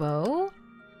up her bow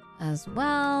as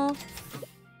well.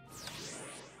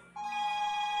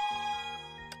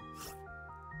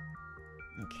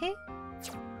 Okay.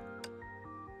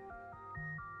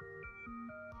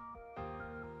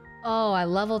 Oh, at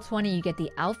level 20 you get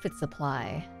the outfit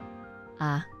supply.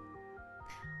 Ah.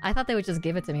 I thought they would just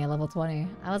give it to me at level 20.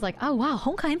 I was like, oh wow,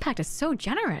 Honkai Impact is so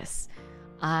generous.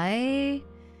 I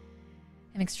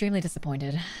am extremely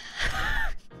disappointed.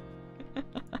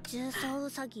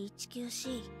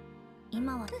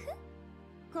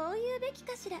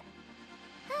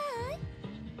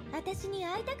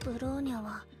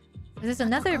 There's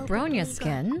another Bronya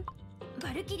skin.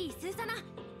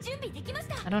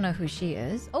 I don't know who she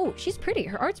is. Oh, she's pretty.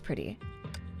 Her art's pretty.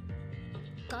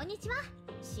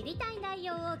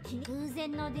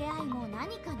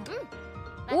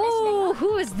 Oh,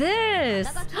 who is this?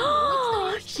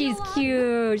 She's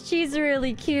cute. She's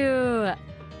really cute.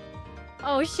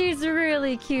 Oh, she's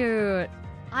really cute.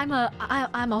 I'm a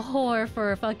whore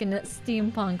for a fucking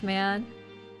steampunk, man.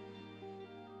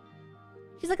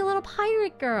 She's like a little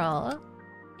pirate girl.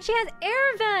 She has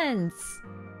air vents.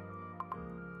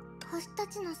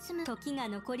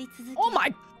 Oh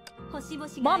my...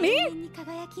 Mommy?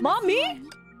 Mommy?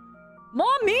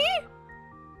 Mommy?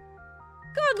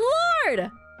 Good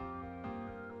lord!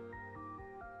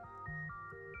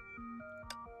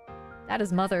 That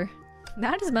is mother.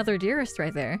 That is mother dearest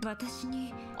right there.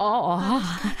 Oh.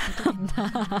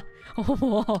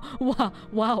 Oh, wow.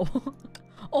 Wow.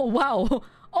 Oh, wow.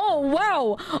 Oh,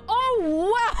 wow. Oh,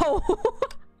 wow.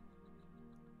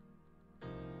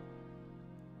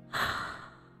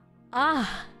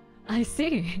 Ah, I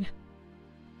see.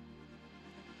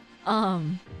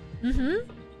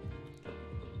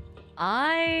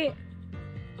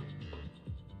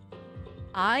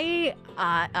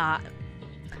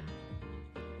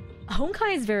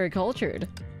 Honkai is very cultured.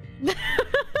 The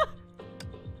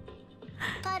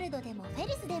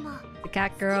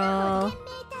cat girl.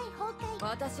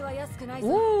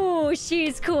 Ooh,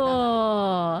 she's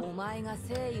cool.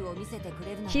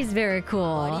 She's very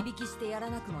cool.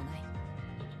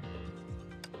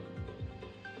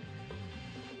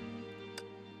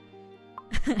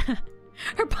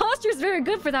 Her posture is very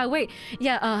good for that weight.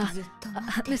 Yeah,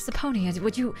 Mr. Pony,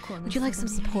 would you like some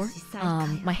support?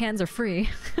 My hands are free.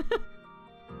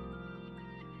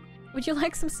 Would you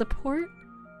like some support?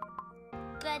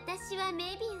 私は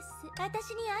メビウス。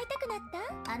私に会いたくなっ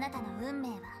た？あなたの運命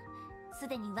はす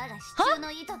でに我が支柱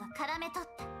の糸が絡め取っ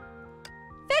た。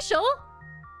Official?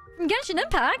 From Genshin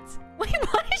Impact? Wait,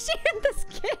 why is she in this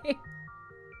game?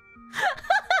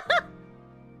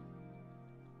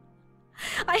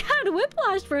 I had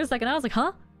whiplash for a second. I was like,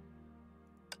 huh?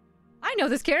 I know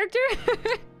this character.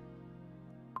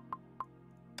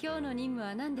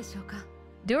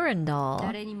 Durandal.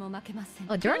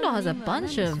 Oh, Durandal has a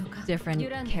bunch of different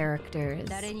characters.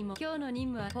 早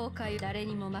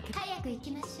く行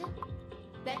きましょう。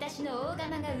私の大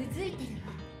釜がうずいてるわ。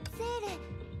セーレ、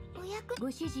お役ご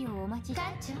指示をお待ち。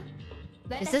艦長。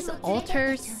 Is this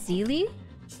Alter Sealy?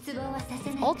 失望はさ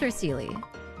せない。 Alter Sealy.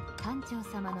 艦長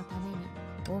様のために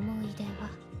思い出は。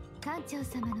艦長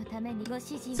様のためにご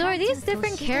指示。 So are these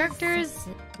different characters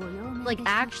like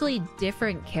actually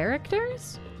different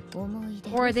characters?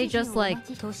 Or are they just like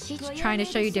trying to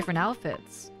show you different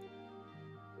outfits?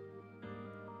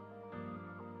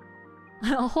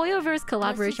 Hoyoverse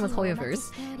collaboration with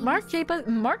Hoyoverse. Mark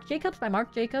Jacobs by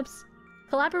Mark Jacobs.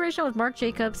 Collaboration with Mark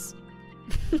Jacobs.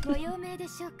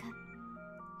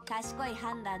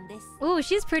 Ooh,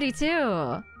 she's pretty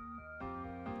too.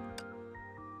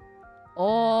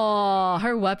 Oh,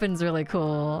 her weapon's really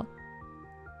cool.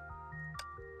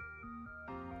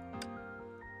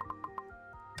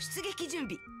 出撃準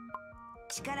備。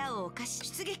力を貸し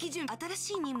出撃準備。新し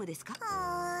い任務ですか？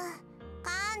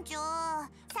艦長、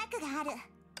策がある。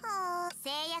制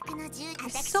約の十字。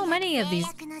 So many of these. 制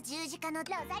約の十字架のロ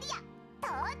ザリア。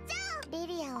登場。リ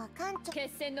リアは艦長。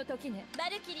決戦の時ね。バ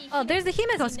ルキリー。 Oh, there's the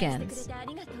Himeko skins.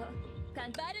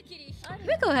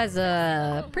 Himeko has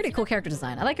a pretty cool character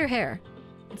design. I like her hair.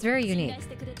 It's very unique.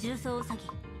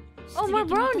 Oh, more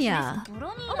Bronya!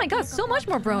 Oh my god, so much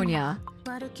more Bronya!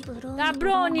 Ah,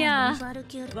 Bronya!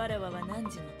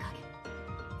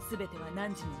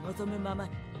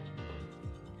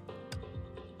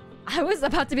 I was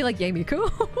about to be like, Yamiku?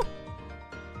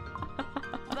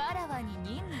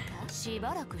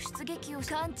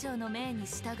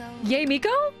 Yamiku?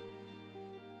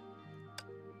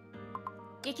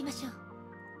 行きましょう。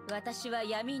私は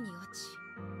闇に落ち、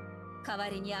代わ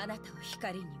りにあなたを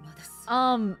光に戻す。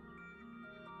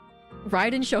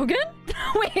Raiden Shogun?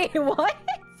 Wait, what?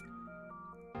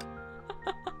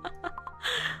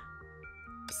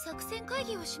 作戦会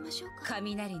議をしましょうか。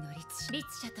雷の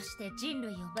律者として人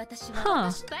類を私は、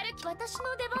私の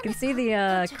出 I 番 can see the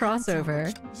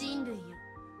crossover. 人類よ。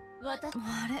あれ、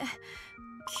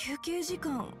休憩時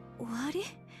間終わり？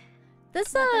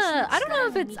 This, I don't know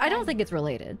if it's... I don't think it's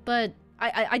related, but...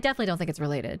 I definitely don't think it's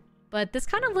related. But this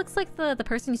kind of looks like the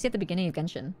person you see at the beginning of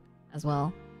Genshin as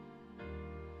well.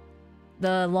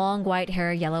 The long white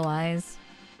hair, yellow eyes.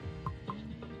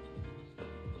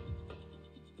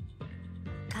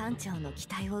 艦長の期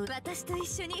待を私と一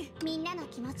緒に。みんなの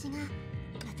気持ちが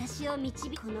私を導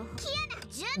くこの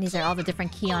These are all the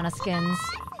different Kiana skins.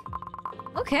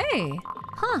 Okay.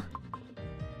 Huh.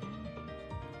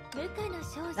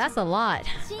 That's a lot.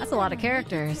 That's a lot of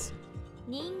characters.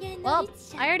 Well,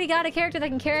 I already got a character that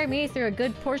can carry me through a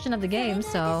good portion of the game,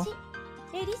 so...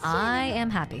 I am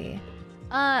happy.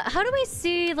 How do we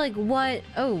see, like, what...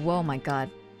 Oh my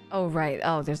god. Oh, right.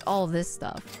 Oh, there's all this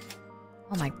stuff.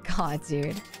 Oh my god,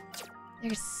 dude.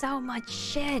 There's so much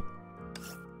shit.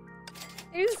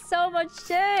 There's so much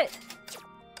shit.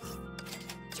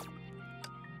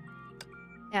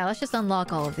 Yeah, let's just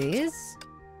unlock all of these.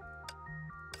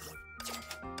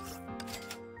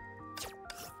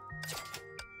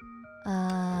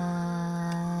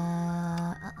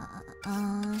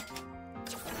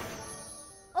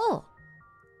 Oh!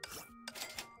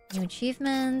 New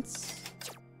achievements.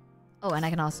 Oh, and I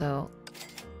can also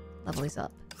level these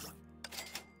up.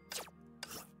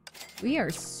 We are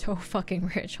so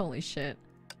fucking rich, holy shit.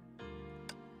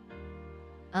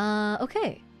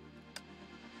 Okay.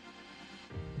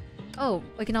 Oh,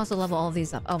 we can also level all of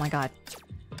these up. Oh my god.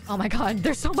 Oh my god,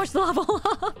 there's so much to level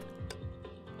up!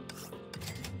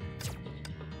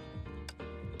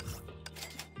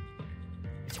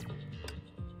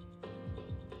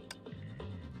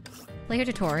 Play your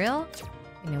tutorial?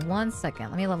 Give me 1 second.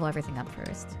 Let me level everything up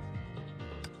first.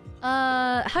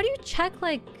 How do you check,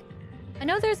 like... I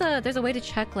know there's a way to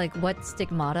check, like, what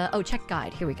stigmata... Oh, check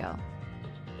guide. Here we go.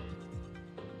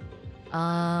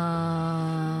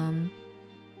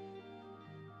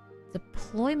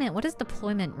 Deployment... What does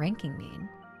deployment ranking mean?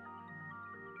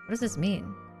 What does this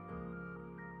mean?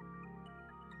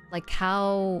 Like,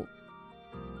 how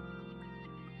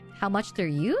much they're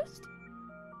used?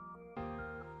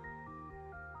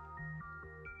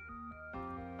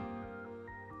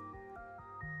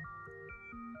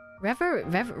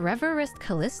 Reverist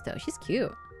Callisto. She's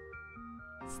cute.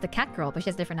 It's the cat girl, but she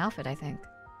has a different outfit, I think.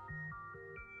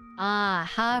 Ah,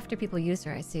 how after people use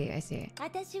her. I see, I see.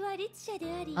 私は律者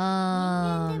であり、人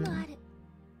間でもある。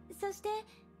そして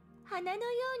花のよ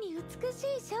うに美し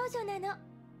い少女なの。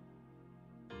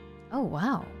Oh,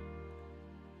 wow.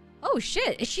 Oh,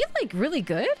 shit. Is she, like, really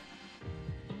good?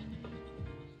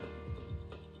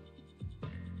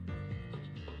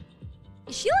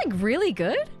 Is she, like, really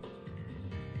good?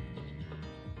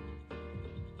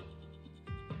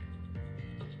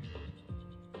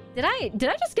 Did I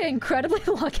just get incredibly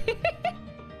lucky?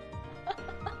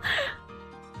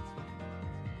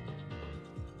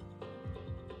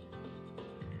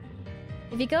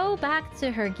 If you go back to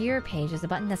her gear page, there's a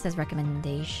button that says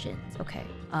recommendations. Okay.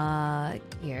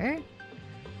 Gear.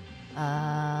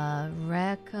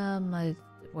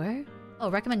 Where? Oh,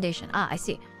 recommendation. Ah, I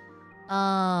see.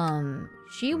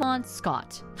 She wants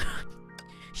Scott.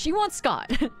 She wants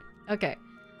Scott. Okay.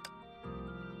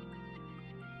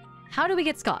 How do we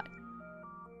get Scott?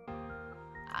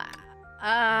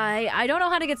 I don't know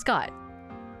how to get Scott.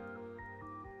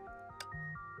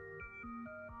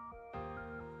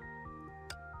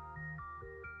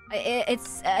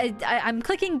 I'm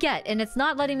clicking get and it's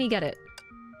not letting me get it.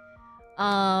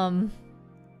 Can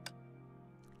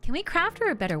we craft her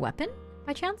a better weapon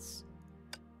by chance?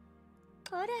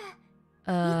 Oh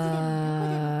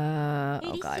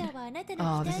god.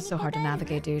 Oh, this is so hard to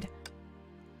navigate, dude.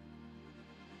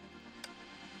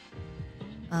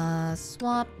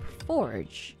 Swap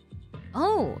forge.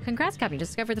 Oh, congrats, Captain. You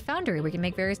discovered the foundry where you can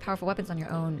make various powerful weapons on your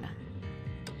own.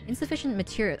 Insufficient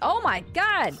material. Oh my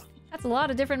god! That's a lot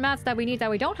of different mats that we need that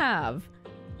we don't have.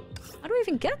 How do we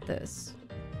even get this?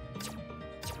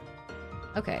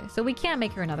 Okay, so we can't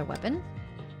make her another weapon.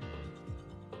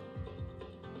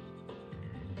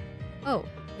 Oh,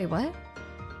 wait, what?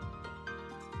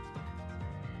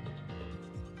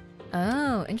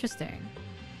 Oh, interesting.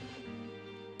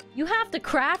 You have to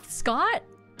craft Scott?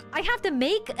 I have to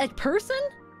make a person?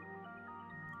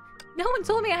 No one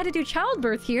told me I had to do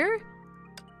childbirth here.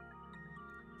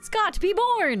 Scott, be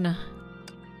born!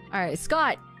 Alright,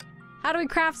 Scott. How do we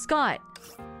craft Scott?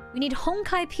 We need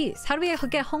Honkai piece. How do we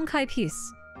get Honkai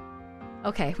piece?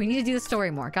 Okay, we need to do the story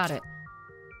more. Got it.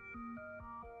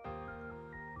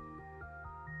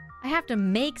 I have to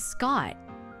make Scott.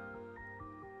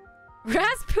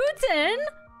 Rasputin?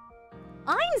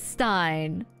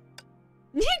 Einstein?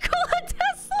 Nikola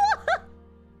Tesla?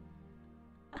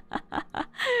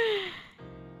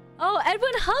 Oh,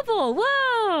 Edwin Hubble!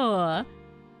 Whoa!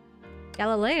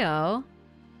 Galileo?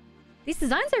 These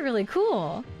designs are really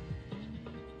cool.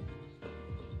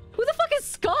 Who the fuck is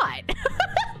Scott?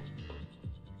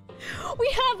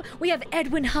 we have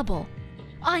Edwin Hubble,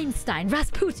 Einstein,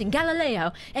 Rasputin,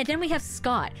 Galileo, and then we have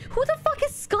Scott. Who the fuck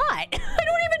is Scott? I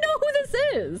don't even know who this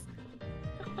is.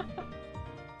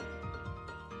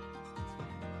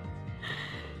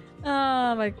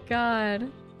 Oh my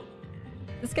god.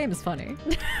 This game is funny.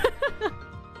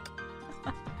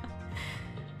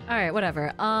 Alright,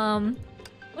 whatever.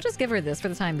 We'll just give her this for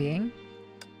the time being.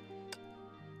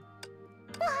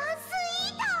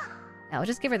 Yeah, we'll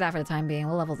just give her that for the time being.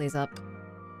 We'll level these up.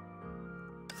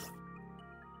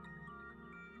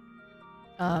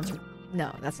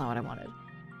 No, that's not what I wanted.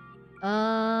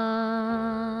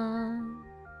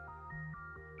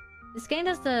 This game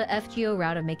does the FGO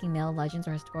route of making male legends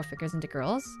or historical figures into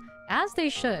girls. As they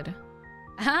should.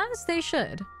 As they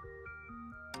should.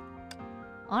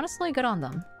 Honestly, good on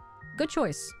them. Good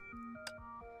choice.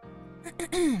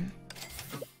 Alright,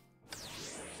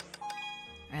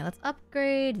 let's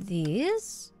upgrade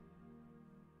these.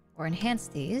 Or enhance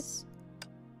these.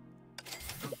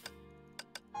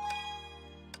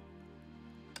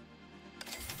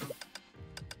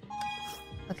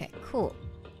 Okay, cool.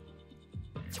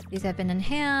 These have been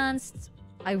enhanced.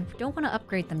 I don't want to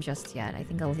upgrade them just yet. I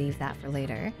think I'll leave that for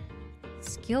later.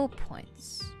 Skill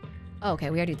points. Oh, okay,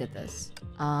 we already did this.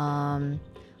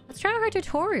 Let's try our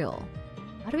tutorial.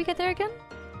 How do we get there again?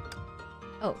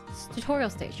 Oh, it's tutorial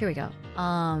stage. Here we go.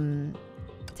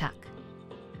 Attack.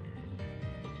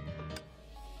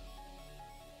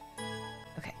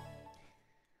 Okay.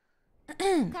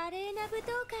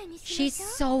 She's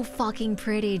so fucking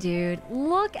pretty, dude.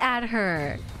 Look at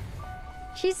her.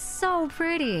 She's so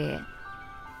pretty.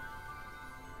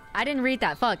 I didn't read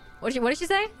that. Fuck. What did she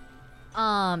say?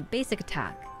 Basic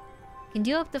attack. Can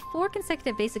deal up to 4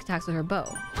 consecutive basic attacks with her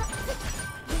bow.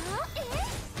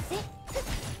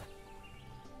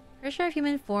 Creature of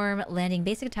human form landing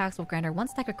basic attacks will grant her 1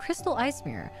 stack of crystal ice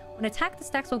mirror. When attacked, the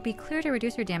stacks will be cleared to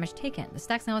reduce her damage taken. The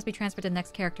stacks now must be transferred to the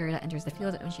next character that enters the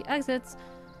field when she exits.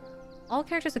 All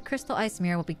characters with Crystal Ice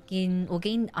Mirror will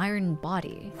gain Iron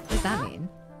Body. What does that mean?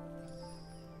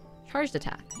 Charged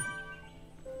attack.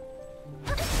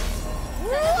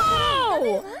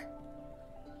 Whoa!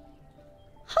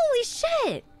 Holy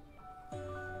shit!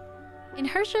 In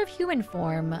her share of human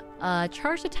form,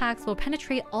 charged attacks will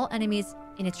penetrate all enemies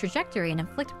in its trajectory and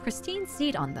inflict pristine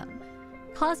seed on them,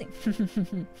 causing...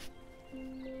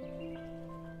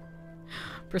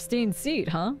 Pristine seed,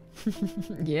 huh?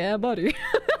 Yeah, buddy.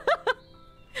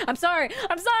 I'm sorry.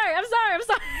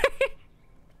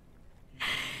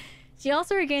 She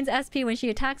also regains SP when she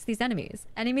attacks these enemies.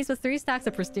 Enemies with 3 stacks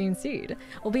of pristine seed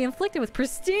will be inflicted with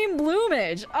pristine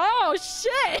bloomage. Oh,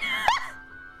 shit!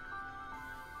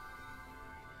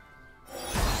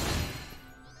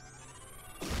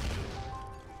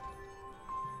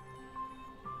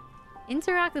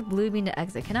 Interact with blue bean to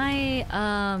exit. Can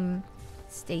I,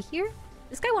 stay here?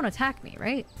 This guy won't attack me,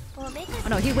 right? Oh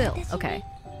no, he will. Okay.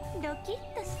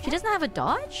 She doesn't have a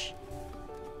dodge?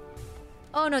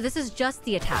 Oh no, this is just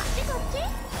the attack.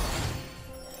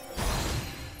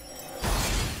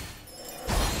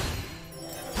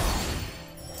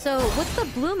 So, what's the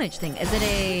bloomage thing? Is it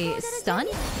a stun?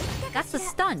 That's the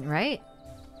stun, right?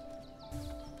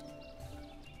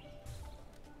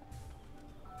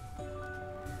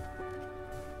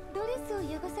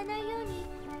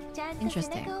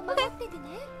 Interesting. Okay.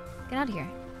 Get out of here.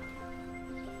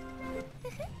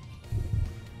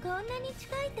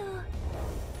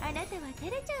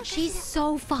 She's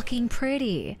so fucking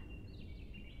pretty.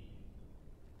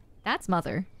 That's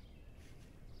mother.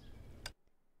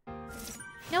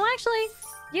 No, actually,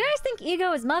 do you guys think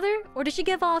Ego is mother? Or does she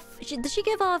give off... does she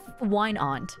give off wine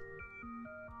aunt?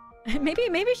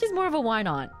 maybe she's more of a wine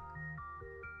aunt.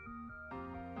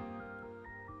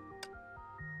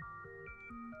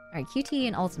 Alright, QT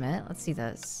and Ultimate. Let's see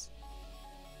this.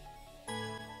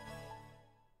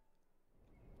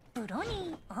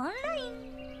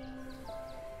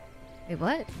 Wait,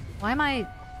 what? Why am I...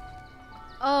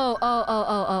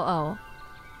 Oh.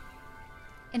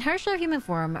 In her share of human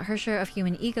form, her share of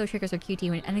human ego triggers her QT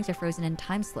when endings are frozen and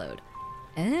time slowed.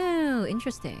 Oh,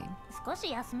 interesting. Equip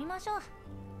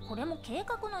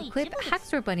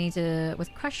Hacksaw Bunny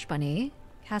with Crush Bunny.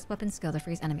 Cast weapon skill to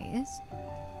freeze enemies.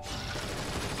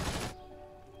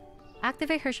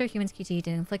 Activate her share of human's QT to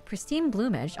inflict pristine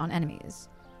bloomage on enemies.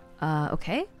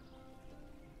 Okay.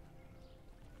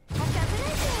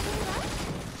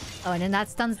 Oh, and then that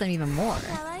stuns them even more.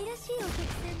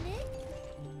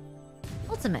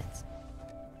 Ultimate.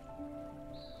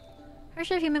 Her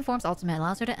share of human form's ultimate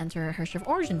allows her to enter her share of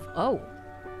origin. Oh.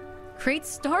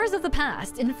 Creates stars of the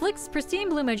past. Inflicts pristine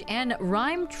bloomage and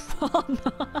rhyme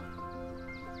trauma.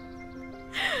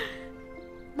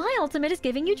 My ultimate is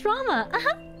giving you trauma.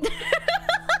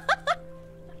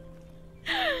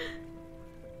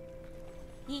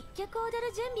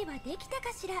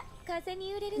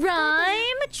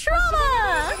 Rhyme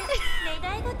trauma!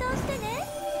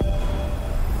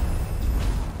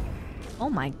 Oh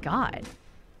my god.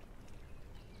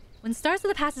 When Stars of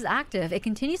the Past is active, it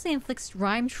continuously inflicts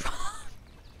rhyme trauma.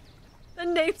 The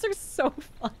names are so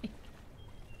funny.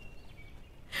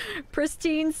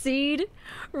 Pristine Seed,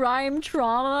 Rhyme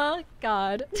Trauma.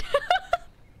 God.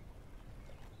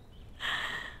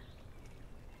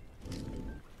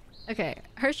 Okay.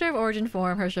 Her share of origin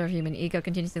form, her share of human ego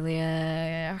continuously.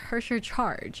 Her share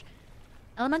charge.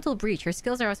 Elemental Breach. Her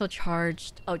skills are also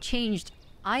charged. Oh, changed.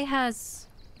 I has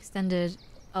extended.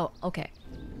 Oh, okay.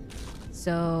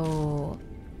 So.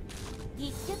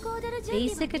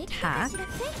 Basic attack.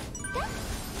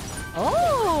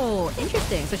 Oh,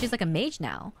 interesting. So she's like a mage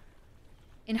now.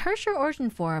 In her share origin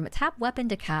form, tap weapon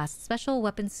to cast special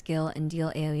weapon skill and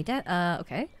deal AoE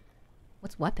okay.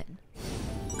 What's weapon?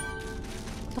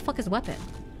 What the fuck is weapon?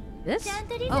 This?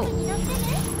 Oh.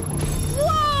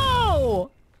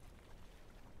 Whoa!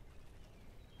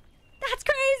 That's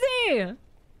crazy!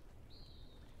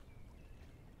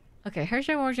 Okay, her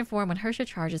share origin form. When her share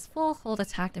charges full, hold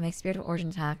attack to make spirit of origin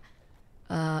attack.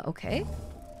 Okay.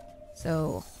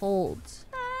 So, hold.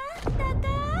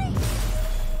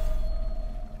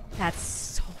 That's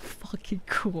so fucking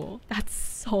cool. That's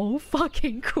so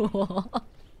fucking cool.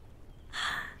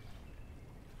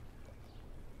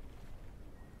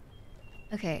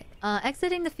 Okay,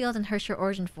 exiting the field in Hershey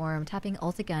origin form, tapping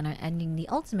ult again or ending the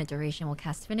ultimate duration will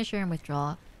cast finisher and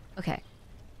withdraw. Okay.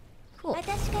 Cool.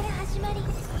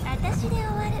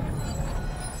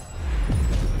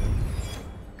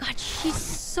 God, she's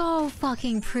so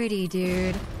fucking pretty,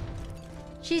 dude.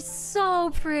 She's so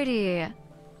pretty.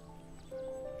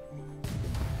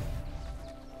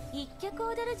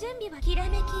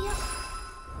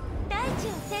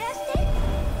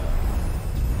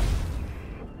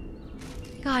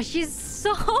 Gosh, she's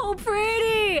so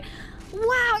pretty!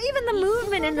 Wow, even the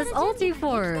movement in this ulti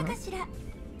form.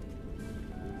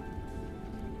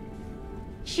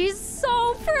 She's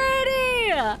so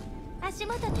pretty!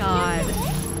 God.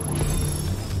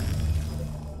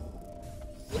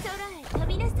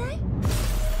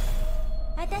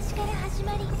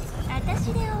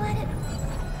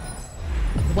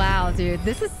 Wow, dude,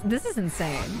 this is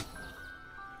insane.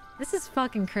 This is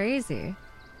fucking crazy.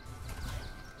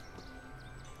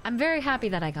 I'm very happy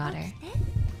that I got her.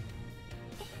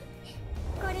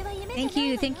 Thank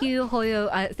you,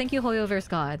 Hoyo. Thank you, Hoyo vs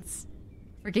Gods,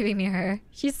 for giving me her.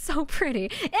 She's so pretty,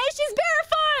 and she's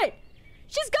barefoot.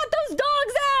 She's got those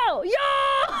dogs out.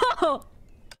 Yo!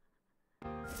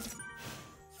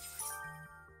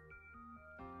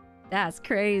 That's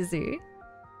crazy.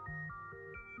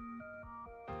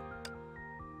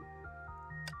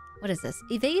 What is this?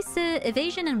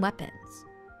 Evasion and weapons.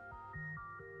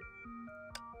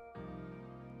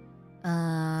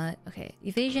 Okay.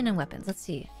 Evasion and weapons. Let's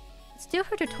see. Let's do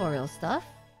her tutorial stuff.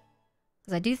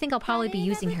 Because I do think I'll probably be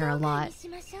using her a lot.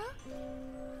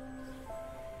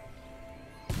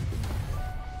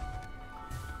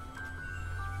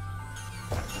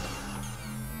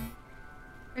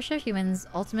 Pressure Human's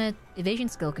ultimate evasion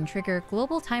skill can trigger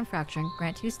global time fracturing,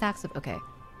 grant 2 stacks of... Okay.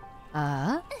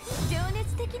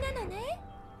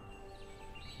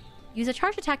 Use a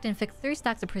charge attack to inflict 3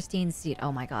 stacks of pristine seed.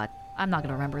 Oh my god. I'm not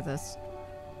gonna remember this.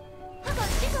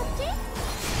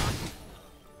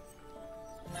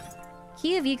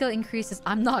 Key of ego increases...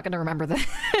 I'm not gonna remember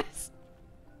this.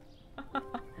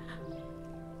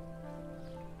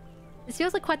 This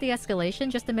feels like quite the escalation.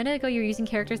 Just a minute ago you were using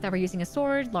characters that were using a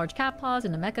sword, large cat paws,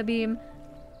 and a mecha beam.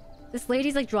 This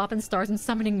lady's like dropping stars and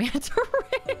summoning manta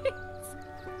rays.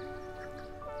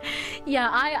 Yeah,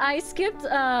 I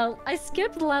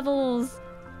skipped levels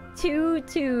 2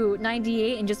 to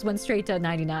 98 and just went straight to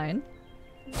 99.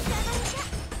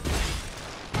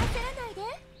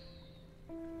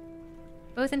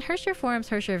 Both in Herrscher forms,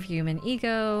 Herrscher of Human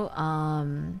Ego,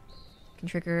 can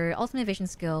trigger ultimate evasion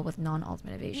skill with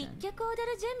non-ultimate evasion.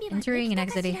 Entering and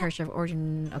exiting Herrscher of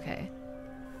Origin... Okay.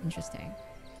 Interesting.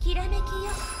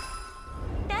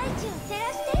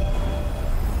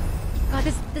 God,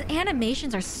 the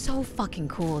animations are so fucking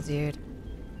cool, dude.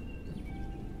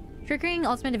 Triggering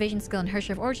ultimate evasion skill in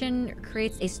Herrscher of Origin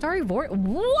creates a starry vortex.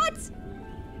 What?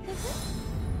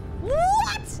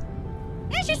 What?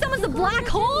 And she summons a black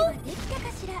hole?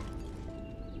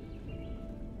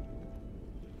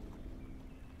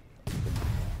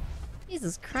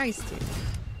 Jesus Christ, dude.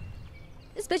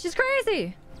 This bitch is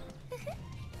crazy!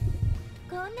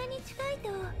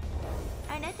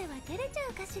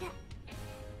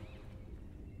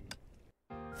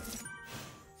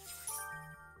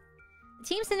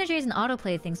 Team synergy is an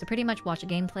autoplay thing, so pretty much watch a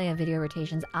gameplay of video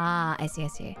rotations. Ah, I see, I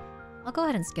see. I'll go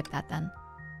ahead and skip that then.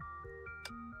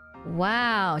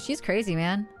 Wow, she's crazy,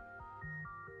 man.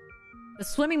 The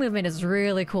swimming movement is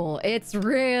really cool. It's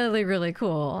really, really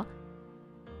cool.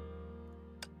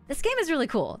 This game is really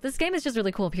cool. This game is just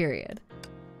really cool, period.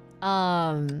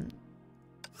 I'm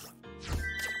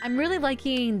really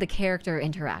liking the character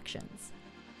interactions.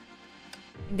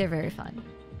 I think they're very fun.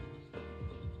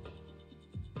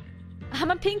 I'm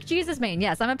a pink Jesus main.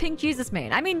 Yes, I'm a pink Jesus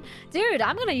main. I mean, dude,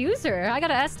 I'm gonna use her. I got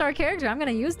an S-star character. I'm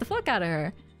gonna use the fuck out of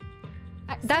her.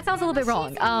 That sounds a little bit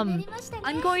wrong. I'm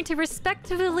going to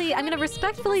respectfully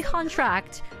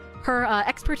contract her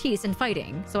expertise in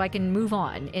fighting so I can move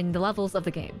on in the levels of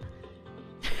the game.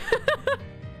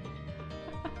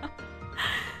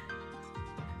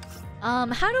 How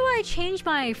do I change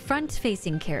my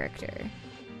front-facing character?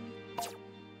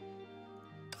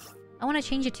 I want to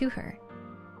change it to her.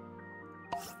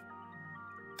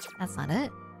 That's not it.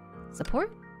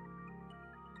 Support?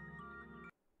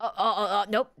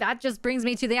 Nope. That just brings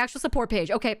me to the actual support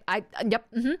page. Okay, yep,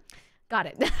 got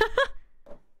it.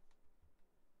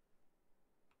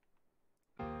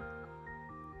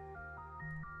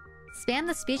 Spam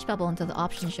the speech bubble until the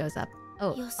option shows up.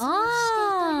 Oh.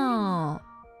 Oh!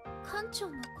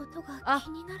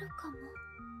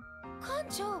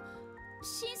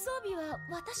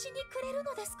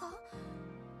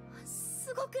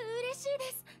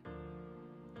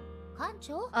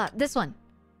 This one.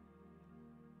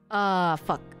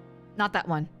 Fuck. Not that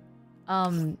one.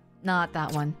 Not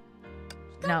that one.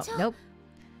 No, nope.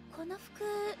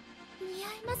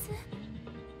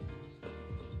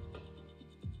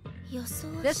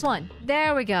 This one.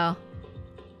 There we go.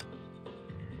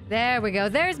 There we go.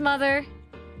 There's Mother.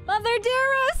 Mother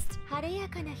dearest!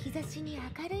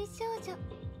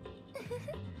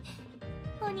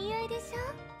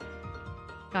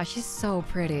 Gosh, she's so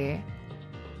pretty.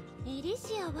 エリ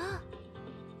シアは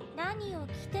何を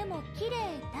着ても綺麗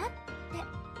だって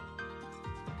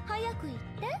早く言っ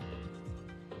て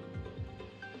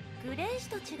グレーシ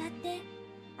ュと違って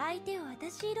相手を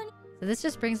私色に So this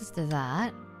just brings us to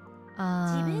that.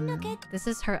 This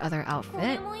is her other こ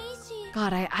れ outfit. もいいし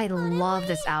God, I love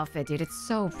this outfit, dude. It's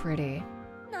so pretty.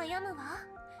 悩むわ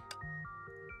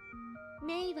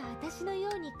メイは私のよ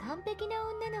うに完璧な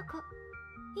女の子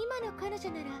今の彼女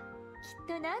ならきっ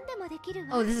と何でもできる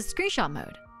わ Oh, this is screenshot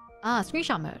mode. Ah,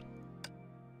 screenshot mode.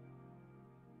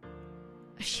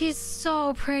 She's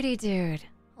so pretty, dude.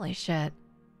 Holy shit.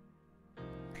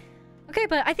 Okay,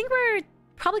 but I think we're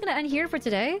probably gonna end here for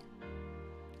today.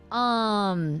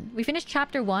 We finished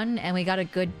chapter 1 and we got a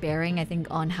good bearing, I think,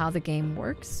 on how the game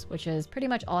works, which is pretty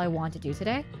much all I want to do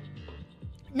today.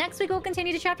 Next week we'll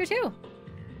continue to chapter 2.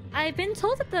 I've been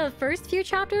told that the first few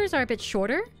chapters are a bit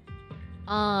shorter.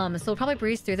 So we'll probably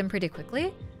breeze through them pretty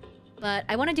quickly. But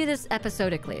I want to do this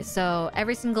episodically, so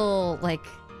every single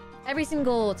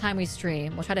time we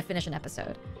stream, we'll try to finish an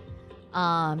episode.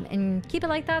 And keep it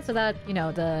like that so that, you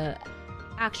know, the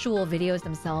actual videos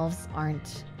themselves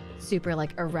aren't super,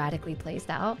 like, erratically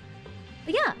placed out.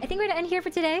 But yeah, I think we're gonna end here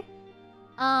for today.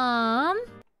 Let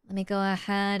me go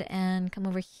ahead and come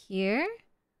over here.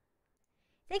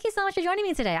 Thank you so much for joining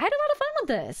me today. I had a lot of fun with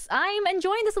this. I'm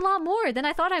enjoying this a lot more than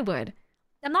I thought I would.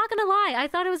 I'm not gonna lie, I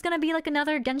thought it was gonna be like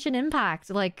another Genshin Impact,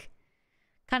 like,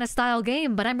 kind of style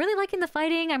game, but I'm really liking the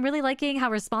fighting. I'm really liking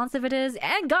how responsive it is,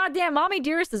 and goddamn, Mommy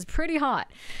Dearest is pretty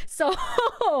hot. So,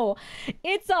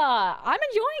 it's, I'm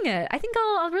enjoying it. I think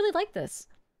I'll really like this.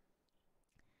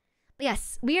 But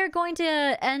yes, we are going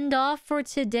to end off for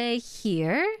today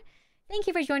here. Thank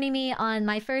you for joining me on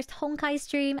my first Honkai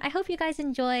stream. I hope you guys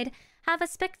enjoyed. Have a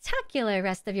spectacular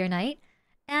rest of your night.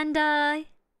 And,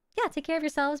 yeah, take care of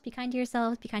yourselves. Be kind to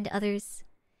yourselves. Be kind to others.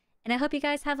 And I hope you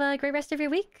guys have a great rest of your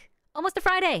week. Almost a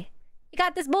Friday. You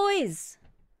got this, boys.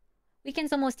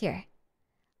 Weekend's almost here.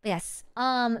 But yes,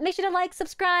 make sure to like,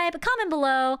 subscribe, comment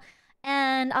below.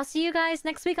 And I'll see you guys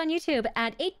next week on YouTube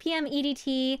at 8 p.m.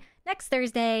 EDT next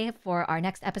Thursday for our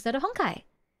next episode of Honkai.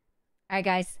 Alright,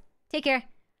 guys. Take care.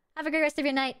 Have a great rest of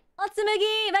your night.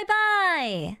 NagamiMugi!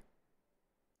 Bye-bye!